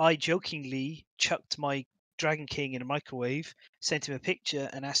 I jokingly chucked my Dragon King in a microwave, sent him a picture,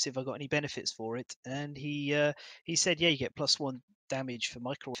 and asked if I got any benefits for it, and he said, "Yeah, you get +1 damage for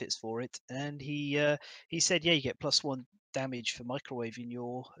microwaves for it," and he said, "Yeah, you get +1 damage for microwaving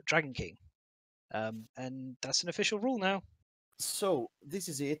your Dragon King," and that's an official rule now. So this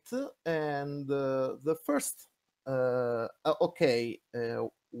is it. And the first,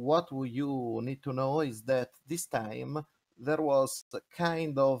 what you need to know is that this time there was a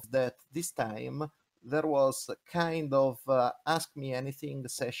kind of ask me anything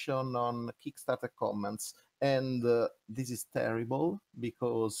session on Kickstarter comments, and this is terrible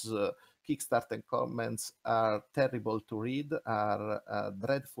because Kickstarter comments are terrible to read, are a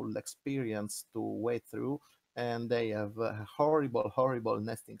dreadful experience to wade through, and they have horrible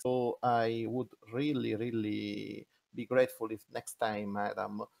nesting. So I would really be grateful if next time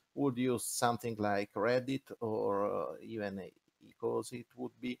Adam would use something like Reddit or even because it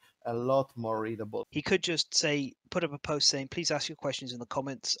would be a lot more readable. He could just say, put up a post saying, "Please ask your questions in the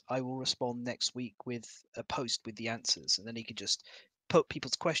comments. I will respond next week with a post with the answers," and then he could just put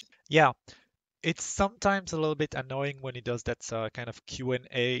people's questions. Yeah, it's sometimes a little bit annoying when he does that kind of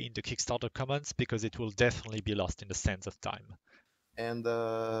Q&A in the Kickstarter comments because it will definitely be lost in the sands of time. And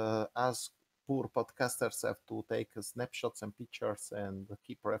as poor podcasters have to take snapshots and pictures and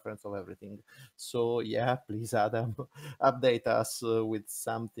keep reference of everything. So yeah, please, Adam, update us with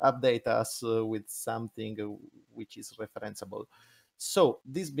something which is referenceable. So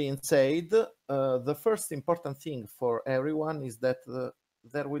this being said, the first important thing for everyone is that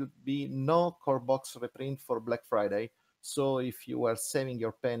there will be no core box reprint for Black Friday. So if you are saving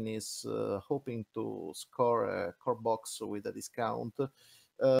your pennies, hoping to score a core box with a discount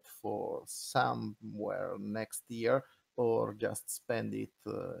for somewhere next year, or just spend it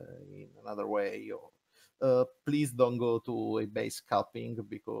in another way, or please don't go to eBay scalping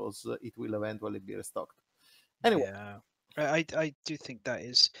because it will eventually be restocked. Anyway. Yeah, I do think that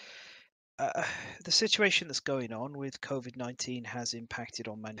is the situation that's going on with COVID-19 has impacted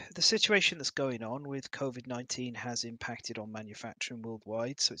on manufacturing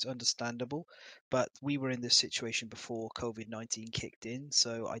worldwide, so it's understandable. But we were in this situation before COVID-19 kicked in,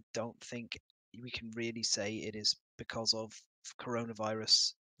 so I don't think we can really say it is because of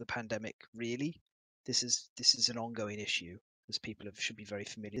coronavirus, the pandemic. Really, this is an ongoing issue, as people should be very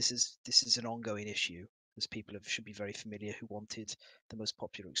familiar. This is an ongoing issue, as people should be very familiar who wanted the most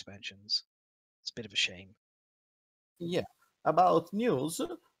popular expansions. It's a bit of a shame. Yeah. About news,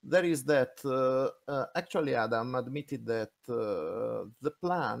 there is that actually Adam admitted that the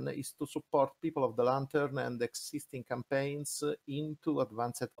plan is to support People of the Lantern and existing campaigns into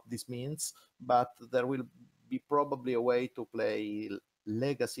advanced. This means, but there will be probably a way to play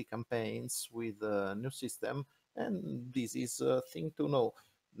legacy campaigns with a new system, and this is a thing to know.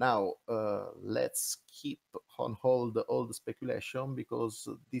 Now, let's keep on hold all the speculation because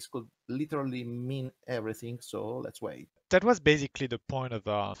this could literally mean everything. So let's wait. That was basically the point of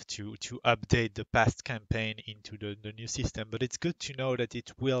to update the past campaign into the new system. But it's good to know that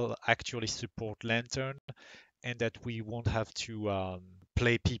it will actually support Lantern, and that we won't have to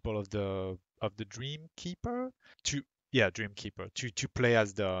play People of the Dreamkeeper to play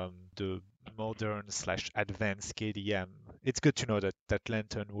as the modern / advanced KDM. It's good to know that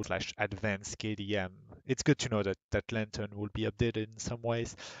Lantern will / advanced KDM. It's good to know that Lantern will be updated in some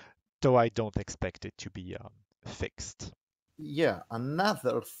ways, though I don't expect it to be fixed. Yeah,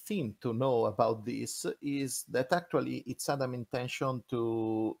 another thing to know about this is that actually it's Adam intention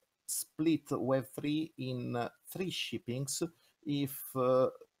to split Web3 in three shippings if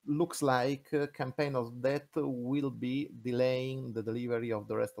looks like Campaign of Death will be delaying the delivery of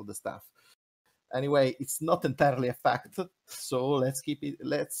the rest of the stuff. Anyway, it's not entirely a fact, so let's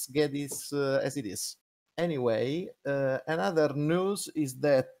get this as it is. Anyway, another news is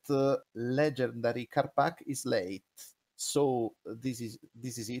that Legendary Car Pack is late. So this is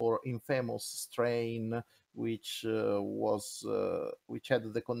it for infamous strain, which had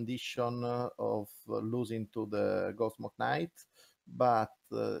the condition of losing to the Ghostmok Knight, but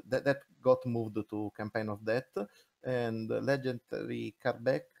that got moved to Campaign of Death, and Legendary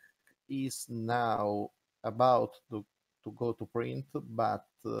Carback is now about to go to print, but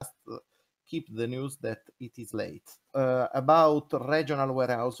keep the news that it is late. About regional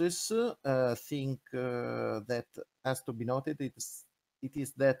warehouses, think that has to be noted. It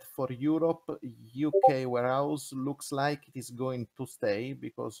is that for Europe, UK warehouse looks like it is going to stay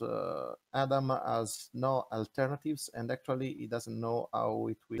because Adam has no alternatives and actually he doesn't know how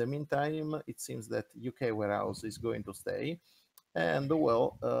it will. In the meantime, it seems that UK warehouse is going to stay. And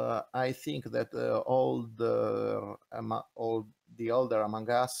well, I think that all the older among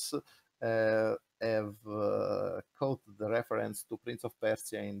us have caught the reference to Prince of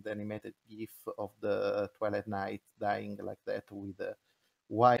Persia in the animated GIF of the Twilight Knight dying like that with a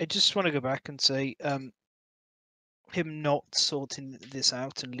white. I just want to go back and say, him not sorting this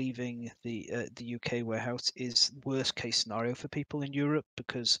out and leaving the UK warehouse is worst case scenario for people in Europe,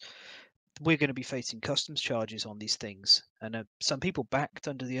 because we're going to be facing customs charges on these things, and some people backed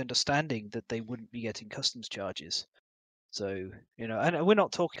under the understanding that they wouldn't be getting customs charges. So and we're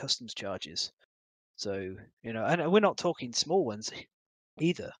not talking customs charges. So and we're not talking small ones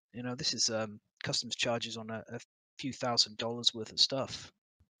either. This is customs charges on a few $1,000s worth of stuff.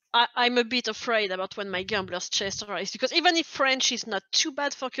 I'm a bit afraid about when my Gambler's Chest arrives, because even if French is not too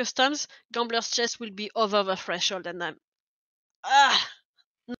bad for customs, Gambler's Chest will be over the threshold, and I'm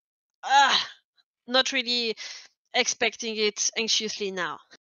not really expecting it anxiously now.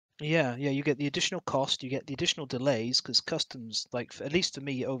 Yeah, you get the additional cost, you get the additional delays, because customs, like at least for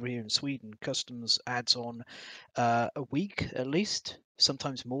me over here in Sweden, customs adds on a week at least,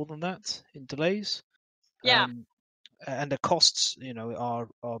 sometimes more than that in delays. Yeah. And the costs, are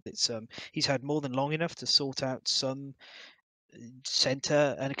it's he's had more than long enough to sort out some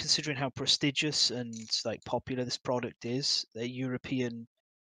center, and considering how prestigious and like popular this product is, a European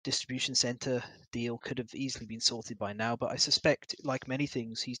distribution center deal could have easily been sorted by now. But I suspect, like many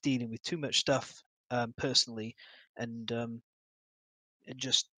things, he's dealing with too much stuff personally, and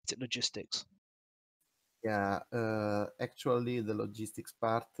just logistics. Yeah, actually, the logistics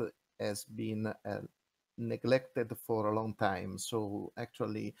part has been neglected for a long time. So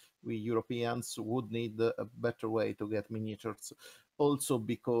actually, we Europeans would need a better way to get miniatures. Also,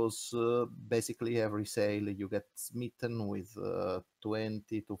 because basically every sale you get smitten with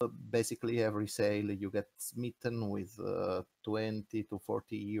 20 to basically every sale you get smitten with 20 to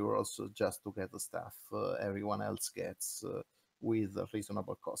 40 euros just to get the stuff everyone else gets with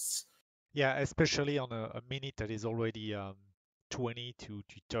reasonable costs. Yeah, especially on a minute that is already 20 to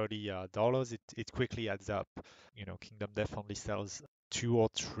 $30, it quickly adds up. Kingdom Death only sells $2 or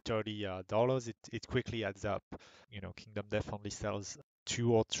 $30. It quickly adds up. Kingdom Death only sells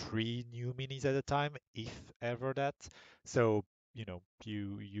 2 or 3 new minis at a time, if ever that. So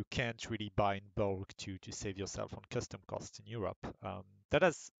you can't really buy in bulk to save yourself on custom costs in Europe. That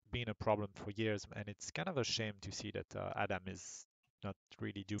has been a problem for years, and it's kind of a shame to see that Adam is not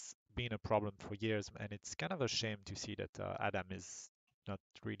really doing. Been a problem for years, and it's kind of a shame to see that Adam is not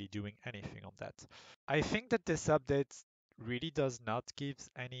really doing anything on that. I think that this update really does not give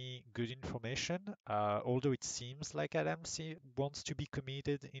any good information, although it seems like Adam wants to be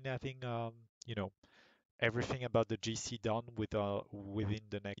committed in having, everything about the GC done within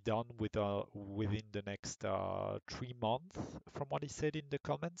the next 3 months, from what he said in the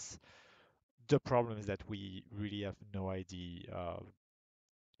comments. The problem is that we really have no idea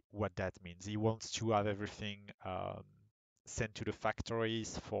what that means. He wants to have everything sent to the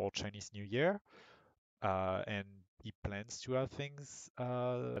factories for Chinese New Year, and he plans to have things.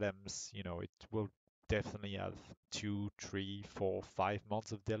 It will definitely have 2, 3, 4, 5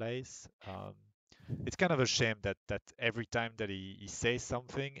 months of delays. It's kind of a shame that every time that he says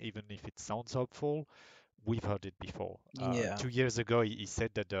something, even if it sounds hopeful, we've heard it before. Yeah. 2 years ago, he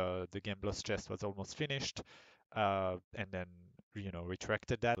said that the Gambler's Chest was almost finished, and then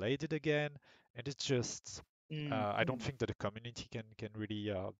retracted that, delayed it again, and it's just I don't think that the community can really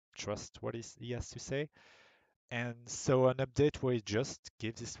trust what he has to say. And so an update where it just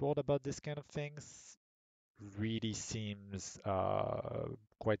gives this word about this kind of things really seems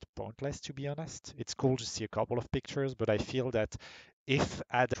quite pointless, to be honest. It's cool to see a couple of pictures, but I feel that if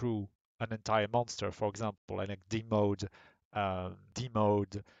add through an entire monster, for example, and like demoed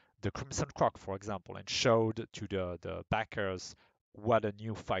the Crimson Croc, for example, and showed to the backers what a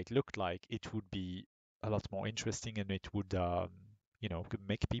new fight looked like, it would be a lot more interesting, and it would could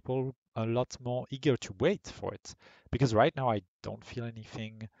make people a lot more eager to wait for it. Because right now I don't feel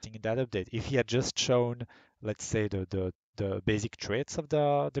anything in that update. If he had just shown, let's say, the basic traits of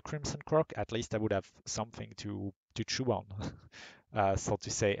the Crimson Croc, at least I would have something to chew on, so to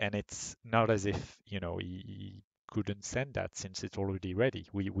say. And it's not as if he couldn't send that since it's already ready.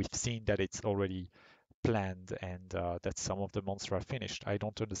 We've seen that it's already planned and that some of the monsters are finished. I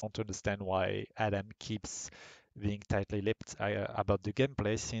don't understand why Adam keeps being tightly lipped about the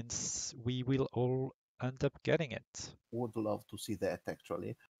gameplay, since we will all end up getting it. Would love to see that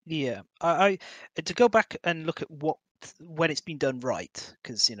actually. Yeah, I to go back and look at when it's been done right,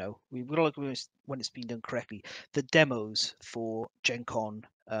 because we will look when it's been done correctly. The demos for Gen Con,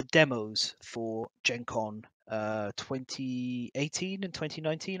 2018 and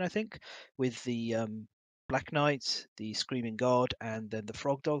 2019, I think, with the Black Knight, the Screaming God, and then the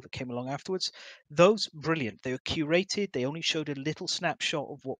Frog Dog that came along afterwards. Those brilliant. They were curated. They only showed a little snapshot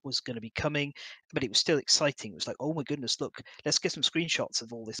of what was going to be coming, but it was still exciting. It was like, oh my goodness, look, let's get some screenshots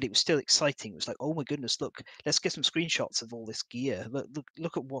of all this. It was still exciting. It was like, oh my goodness, look, let's get some screenshots of all this gear.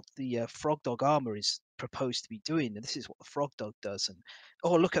 Look at what the Frog Dog armor is proposed to be doing, and this is what the Frog Dog does. And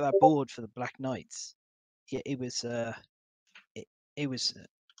oh, look at that board for the Black Knights. Yeah, it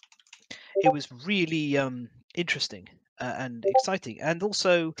was really interesting and exciting. And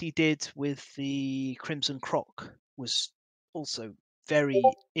also he did with the Crimson Croc was also very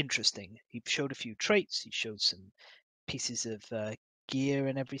interesting. He showed a few traits. He showed some pieces of gear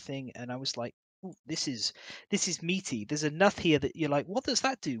and everything, and I was like, ooh, this is meaty. There's enough here that you're like, what does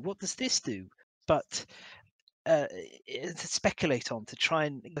that do? What does this do? But to speculate on, to try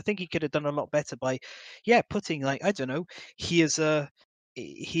and, I think he could have done a lot better by putting, like, I don't know, here's a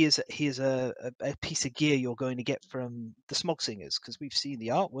piece of gear you're going to get from the Smog Singers, because we've seen the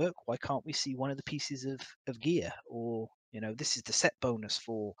artwork. Why can't we see one of the pieces of gear? Or this is the set bonus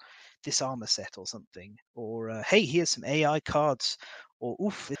for this armor set or something. Or hey, here's some AI cards. Or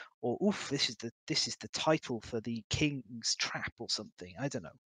oof, this is the title for the King's Trap or something. I don't know.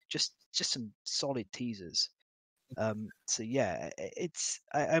 Just some solid teasers. So yeah,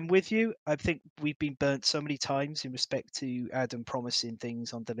 I'm with you. I think we've been burnt so many times in respect to Adam promising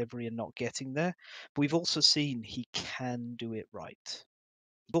things on delivery and not getting there. But we've also seen he can do it right.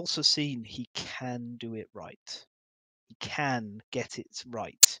 He can get it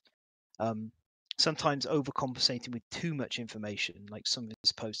right. Sometimes overcompensating with too much information, like some of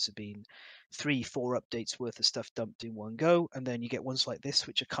his posts have been 3-4 updates worth of stuff dumped in one go, and then you get ones like this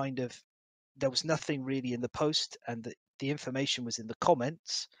which are kind of, there was nothing really in the post, and the information was in the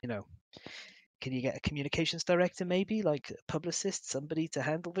comments. Can you get a communications director, maybe like a publicist, somebody to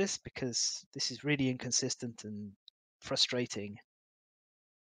handle this, because this is really inconsistent and frustrating.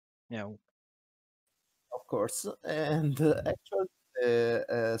 Of course, and actually,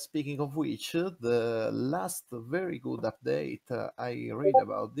 speaking of which, the last very good update I read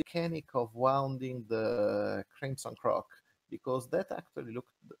about the mechanic of wounding the Crimson Croc, because that actually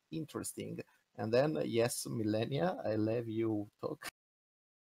looked interesting. And then, yes, Millennia, I let you talk.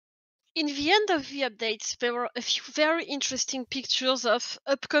 In the end of the updates, there were a few very interesting pictures of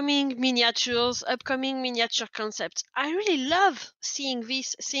upcoming miniatures, upcoming miniature concepts. I really love seeing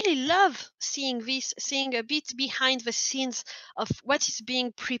this, seeing a bit behind the scenes of what is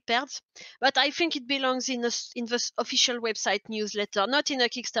being prepared. But I think it belongs in the official website newsletter, not in a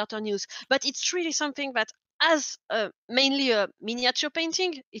Kickstarter news. But it's really something that, as mainly a miniature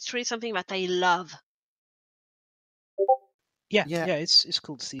painting, it's really something that I love. Yeah, it's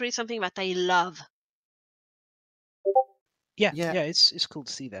cool to see. Really something that I love. Yeah, it's cool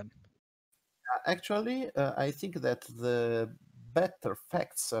to see them. Actually, I think that the better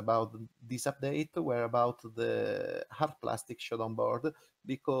facts about this update were about the hard plastic shot on board,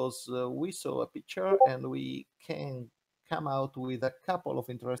 because we saw a picture and we can come out with a couple of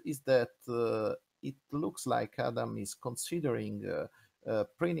interests. Is that it looks like Adam is considering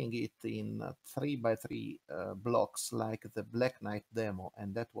printing it in 3x3 blocks like the Black Knight demo,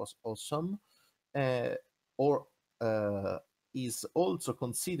 and that was awesome. Or is also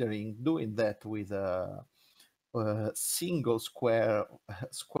considering doing that with a single square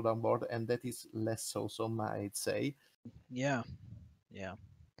on board, and that is less awesome, I'd say. Yeah.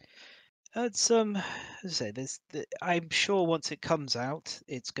 It's as I say, I'm sure once it comes out,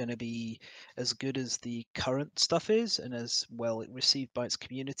 it's going to be as good as the current stuff is, and as well received by its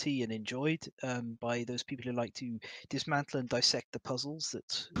community and enjoyed by those people who like to dismantle and dissect the puzzles.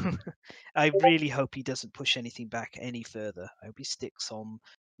 That I really hope he doesn't push anything back any further. I hope he sticks on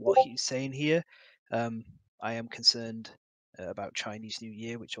what he's saying here. I am concerned about Chinese New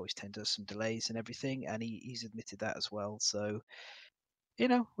Year, which always tends to have some delays and everything, and he's admitted that as well. So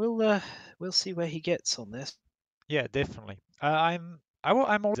we'll see where he gets on this. Yeah, definitely. I'm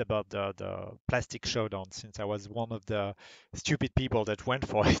always about the plastic showdown since I was one of the stupid people that went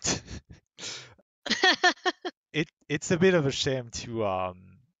for it. It's a bit of a shame to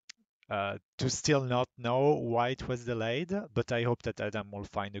still not know why it was delayed, but I hope that Adam will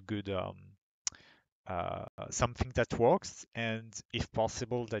find a good something that works, and if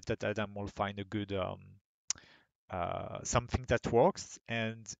possible, that Adam will find a good something that works,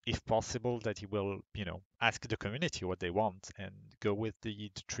 and if possible, that he will, ask the community what they want and go with the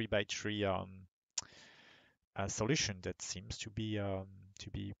 3x3 solution that seems to be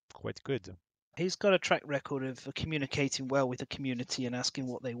quite good. He's got a track record of communicating well with the community and asking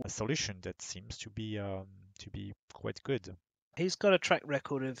what they want. A solution that seems to be quite good. He's got a track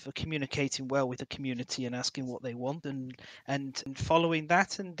record of communicating well with the community and asking what they want and following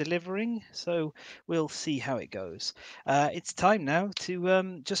that and delivering. So we'll see how it goes. It's time now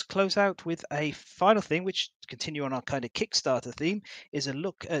to just close out with a final thing, which to continue on our kind of Kickstarter theme, is a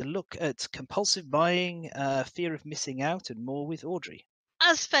look at compulsive buying, fear of missing out, and more with Audrey.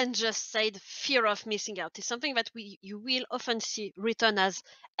 As Sven just said, fear of missing out is something that you will often see written as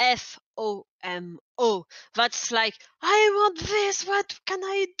FOMO. That's like, I want this, what can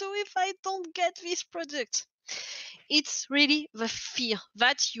I do if I don't get this product? It's really the fear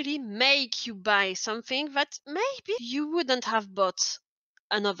that you really make you buy something that maybe you wouldn't have bought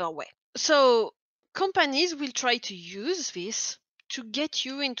another way. So companies will try to use this to get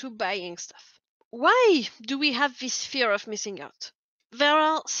you into buying stuff. Why do we have this fear of missing out? There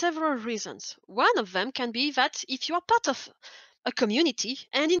are several reasons. One of them can be that if you are part of a community,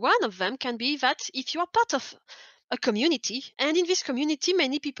 and in this community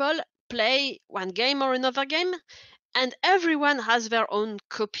many people play one game or another game, and everyone has their own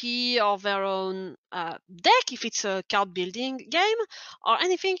copy or their own deck if it's a card building game or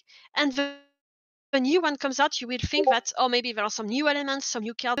anything, and the new one comes out, you will think that, oh, maybe there are some new elements, some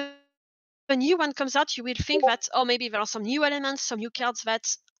new cards. A new one comes out, you will think that, oh, maybe there are some new elements, some new cards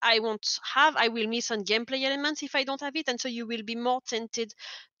that I won't have. I will miss on gameplay elements if I don't have it, and so you will be more tempted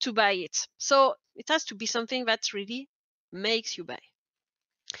to buy it. So it has to be something that really makes you buy.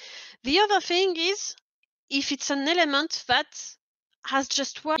 The other thing is, if it's an element that has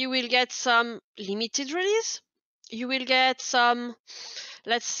just one, you will get some limited release. You will get some,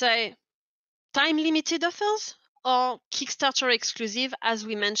 let's say, time-limited offers, or Kickstarter exclusive, as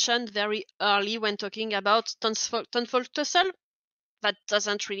we mentioned very early when talking about Townfall Tussle, that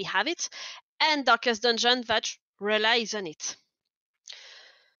doesn't really have it, and Darkest Dungeon that relies on it.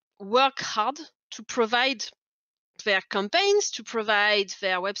 Work hard to provide their campaigns, to provide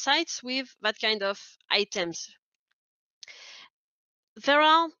their websites with that kind of items. There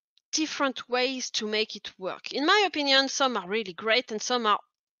are different ways to make it work. In my opinion, some are really great and some are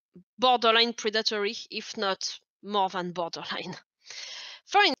borderline predatory, if not more than borderline.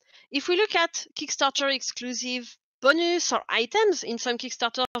 For instance, if we look at Kickstarter exclusive bonus or items, in some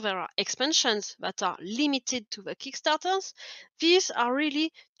Kickstarter there are expansions that are limited to the Kickstarters. These are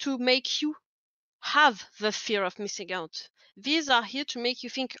really to make you have the fear of missing out. These are here to make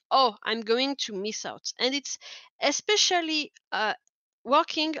you think, oh, I'm going to miss out. And it's especially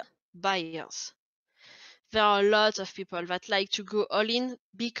working buyers. There are a lot of people that like to go all in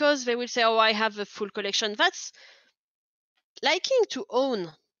because they will say, oh, I have a full collection. That's liking to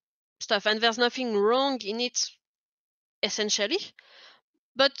own stuff, and there's nothing wrong in it, essentially.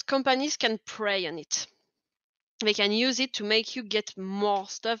 But companies can prey on it. They can use it to make you get more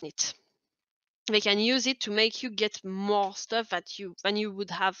stuff in it. They can use it to make you get more stuff than you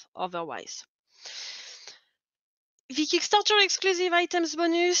would have otherwise. The Kickstarter exclusive items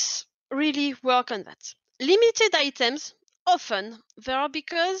bonus really work on that. Limited items, often they are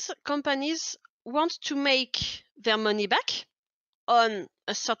because companies want to make their money back on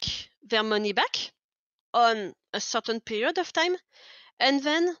a certain period of time, and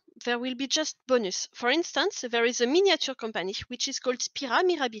then there will be just bonus. For instance, there is a miniature company which is called Spira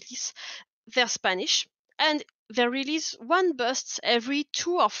Mirabilis. They're Spanish, and they release one bust every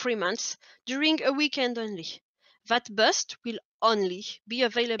 2 or 3 months during a weekend only. That bust will only be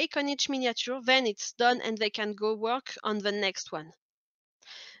available on each miniature, then it's done and they can go work on the next one.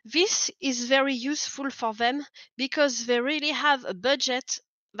 This is very useful for them because they really have a budget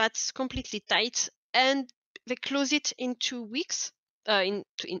that's completely tight and they close it in 2 weeks. They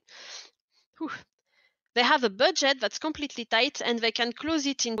have a budget that's completely tight and they can close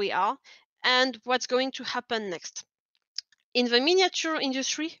it in we are and what's going to happen next. In the miniature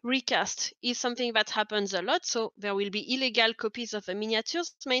industry, recast is something that happens a lot, so there will be illegal copies of the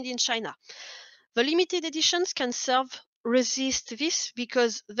miniatures made in China. The limited editions can resist this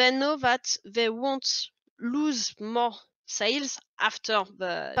because they know that they won't lose more sales after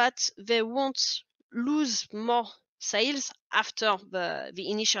the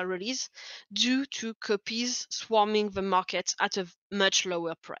initial release due to copies swarming the market at a much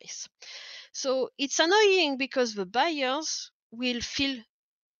lower price. So it's annoying because the buyers will feel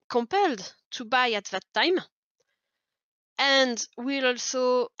compelled to buy at that time and will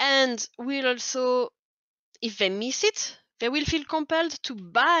also if they miss it, they will feel compelled to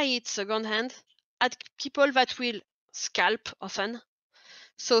buy it secondhand at people that will scalp often,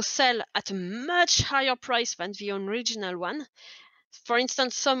 so sell at a much higher price than the original one. For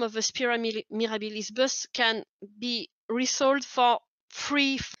instance, some of the Spira Mirabilis busts can be resold for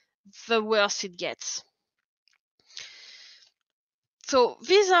free the worse it gets. So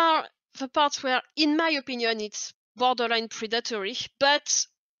these are the parts where, in my opinion, it's borderline predatory, but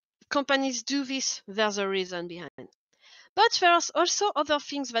companies do this, there's a reason behind. But there's also other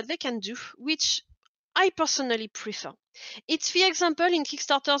things that they can do, which I personally prefer. It's the example in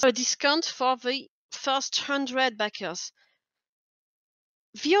Kickstarter, a discount for the first 100 backers.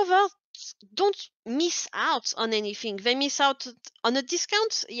 The others don't miss out on anything. They miss out on a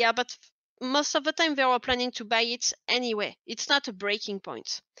discount, yeah, but most of the time they are planning to buy it anyway. It's not a breaking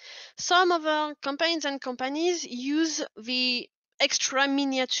point. Some other campaigns and companies use the extra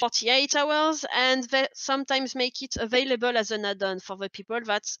miniature 48 hours and they sometimes make it available as an add-on for the people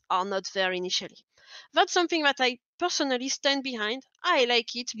that are not there initially. That's something that I personally stand behind. I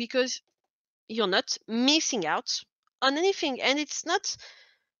like it because you're not missing out on anything and it's not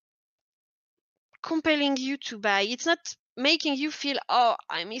compelling you to buy. It's not making you feel, oh,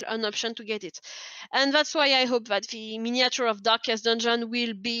 I missed an option to get it. And that's why I hope that the miniature of Darkest Dungeon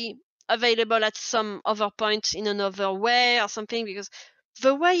will be available at some other point in another way or something, because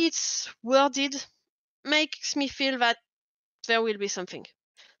the way it's worded makes me feel that there will be something.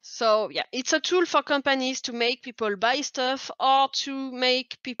 So yeah, it's a tool for companies to make people buy stuff or to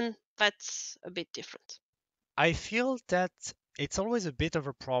make people that's a bit different. I feel that it's always a bit of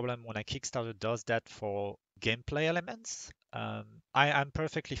a problem when a Kickstarter does that for gameplay elements. I'm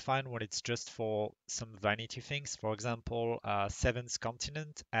perfectly fine when it's just for some vanity things. For example, Seventh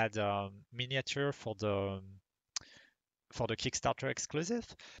Continent had a miniature for the Kickstarter exclusive.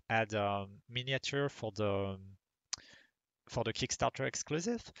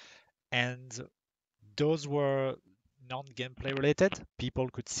 And those were non-gameplay related. People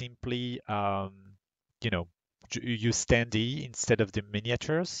could simply, use standee instead of the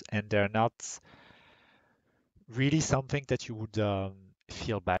miniatures, and they're not really something that you would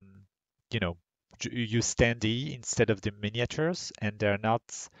feel bad. You know, use standee instead of the miniatures, and they're not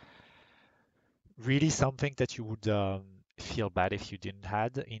really something that you would feel bad if you didn't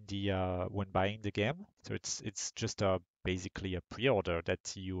had in the when buying the game. So it's just basically a pre-order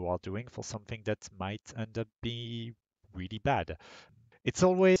that you are doing for something that might end up being really bad. It's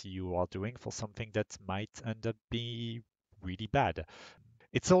always you are doing for something that might end up being really bad.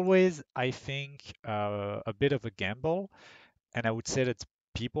 It's always, I think, a bit of a gamble, and I would say that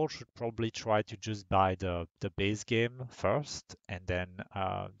people should probably try to just buy the base game first and then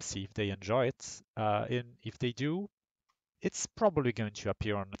see if they enjoy it. If they do, it's probably going to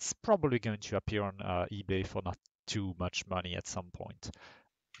appear on eBay for not too much money at some point.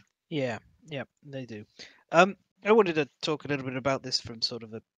 Yeah, they do. I wanted to talk a little bit about this from sort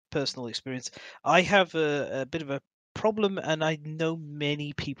of a personal experience. I have a bit of a problem, and I know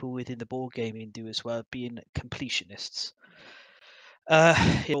many people within the board gaming do as well, being completionists.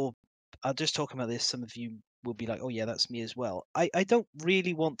 I'll just talk about this. Some of you will be like, "Oh yeah, that's me as well." I don't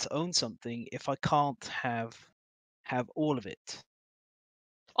really want to own something if I can't have all of it.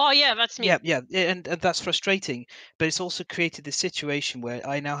 Oh yeah, that's me. Yeah, and that's frustrating. But it's also created this situation where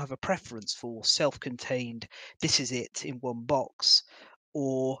I now have a preference for self-contained. This is it in one box,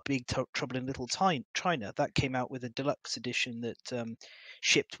 or Big Trouble in Little China. That came out with a deluxe edition that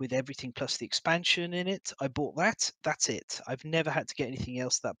shipped with everything plus the expansion in it. I bought that. That's it. I've never had to get anything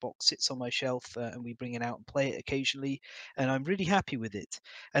else. That box sits on my shelf, and we bring it out and play it occasionally, and I'm really happy with it.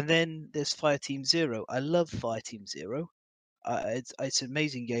 And then there's Fireteam Zero. I love Fireteam Zero. It's an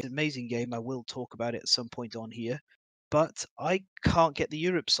amazing game. I will talk about it at some point on here. but I can't get the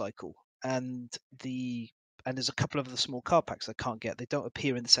Europe cycle, and there's a couple of the small card packs I can't get. They don't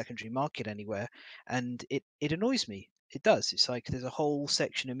appear in the secondary market anywhere, and it annoys me. It does. It's like there's a whole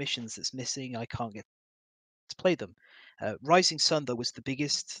section of missions that's missing. I can't get to play them. Rising Sun though was the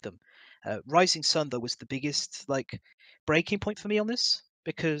biggest like breaking point for me on this,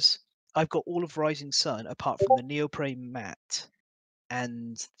 because I've got all of Rising Sun apart from the neoprene mat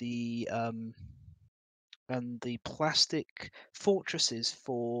and the plastic fortresses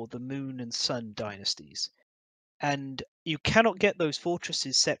for the Moon and Sun dynasties, and you cannot get those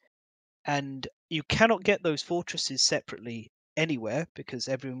fortresses separately anywhere because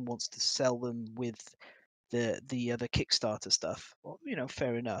everyone wants to sell them with the other Kickstarter stuff. Well,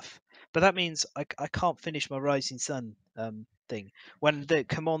 fair enough. But that means I can't finish my Rising Sun thing. When the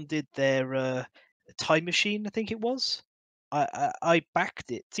CMON did their Time Machine, I think it was, I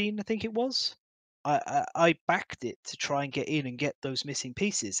backed it. I think it was. I backed it to try and get in and get those missing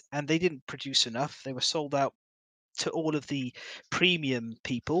pieces, and they didn't produce enough. They were sold out to all of the premium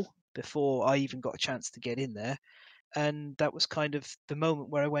people before I even got a chance to get in there. And that was kind of the moment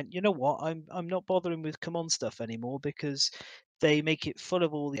where I went, you know what, I'm not bothering with CMON stuff anymore, because they make it full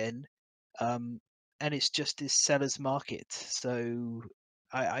of all the end, and it's just this seller's market. So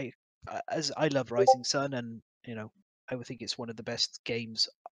as I love Rising Sun, and I would think it's one of the best games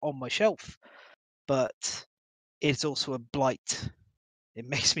on my shelf, but it's also a blight. It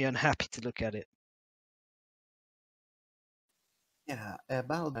makes me unhappy to look at it. Yeah,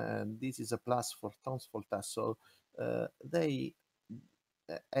 about this is a plus for Tons Voltas. So they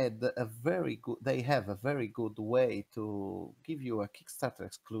they have a very good way to give you a Kickstarter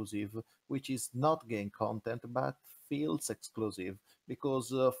exclusive, which is not game content but feels exclusive,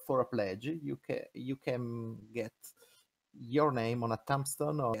 because for a pledge you can get your name on a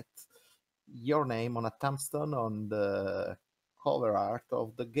tombstone, or get your name on a tombstone on the cover art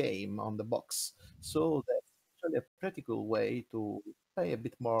of the game on the box. So that's actually a pretty cool way to pay a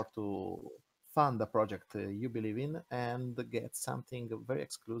bit more to fund a project you believe in and get something very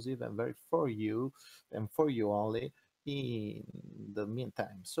exclusive and very for you and for you only in the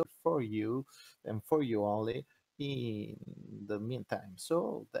meantime. So for you and for you only in the meantime.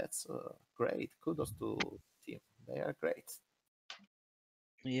 So that's great. Kudos to team. They are great.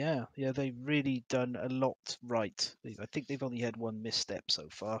 Yeah, they've really done a lot right. I think they've only had one misstep so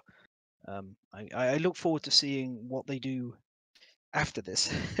far. I look forward to seeing what they do after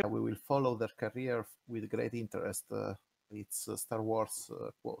this. We will follow their career with great interest. It's a Star Wars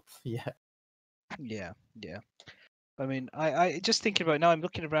quote. Yeah. Yeah. I mean, I just thinking about it now, I'm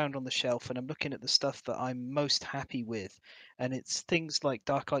looking around on the shelf and I'm looking at the stuff that I'm most happy with. And it's things like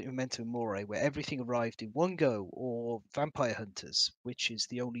Darklight Memento Mori, where everything arrived in one go, or Vampire Hunters, which is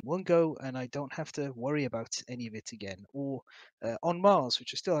the only one go and I don't have to worry about any of it again. Or On Mars,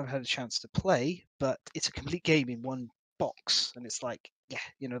 which I still haven't had a chance to play, but it's a complete game in one box. And it's like, yeah,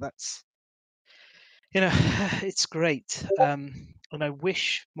 that's, it's great. And I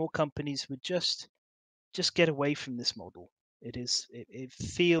wish more companies would just get away from this model. It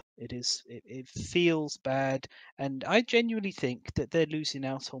feels bad, and I genuinely think that they're losing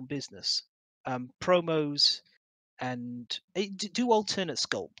out on business. Promos and do alternate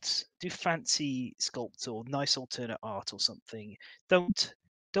sculpts, do fancy sculpts or nice alternate art or something. Don't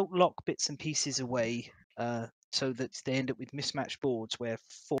lock bits and pieces away so that they end up with mismatched boards where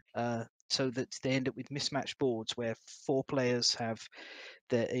four players have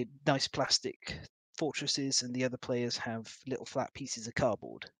their nice plastic fortresses and the other players have little flat pieces of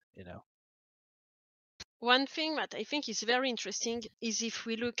cardboard. One thing that I think is very interesting is if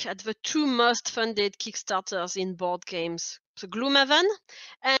we look at the two most funded Kickstarters in board games, so Gloomhaven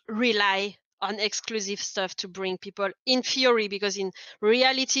and rely on exclusive stuff to bring people in theory, because in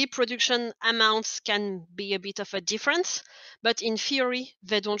reality production amounts can be a bit of a difference, but in theory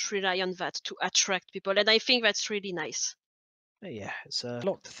they don't rely on that to attract people, and I think that's really nice. Yeah, it's a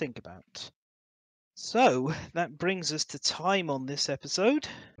lot to think about. So that brings us to time on this episode.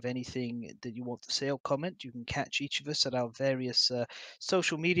 If anything that you want to say or comment, you can catch each of us at our various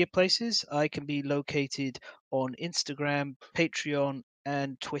social media places. I can be located on Instagram, Patreon,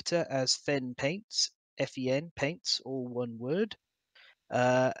 and Twitter as Fen Paints, Fen Paints, all one word.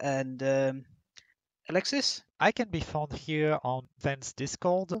 And Alexis? I can be found here on Fen's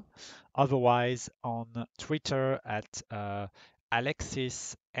Discord, otherwise on Twitter at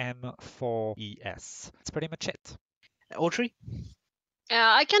Alexis M4ES. That's pretty much it. Audrey?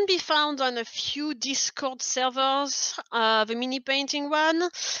 I can be found on a few Discord servers, the mini painting one,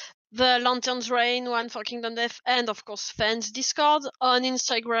 the Lanterns Reign one for Kingdom Death, and of course Fans Discord. On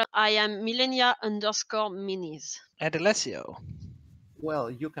Instagram, I am Millenia_minis. And Alessio. Well,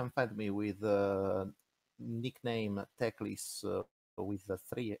 you can find me with nickname Techlis with the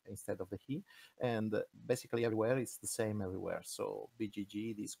 3 instead of the he, and basically everywhere it's the same everywhere. So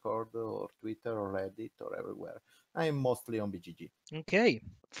BGG, Discord, or Twitter, or Reddit, or everywhere. I'm mostly on BGG. Okay,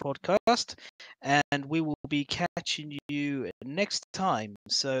 podcast, and we will be catching you next time.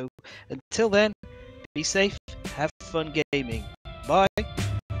 So until then, be safe, have fun gaming. Bye.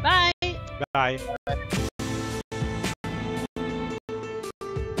 Bye! Bye.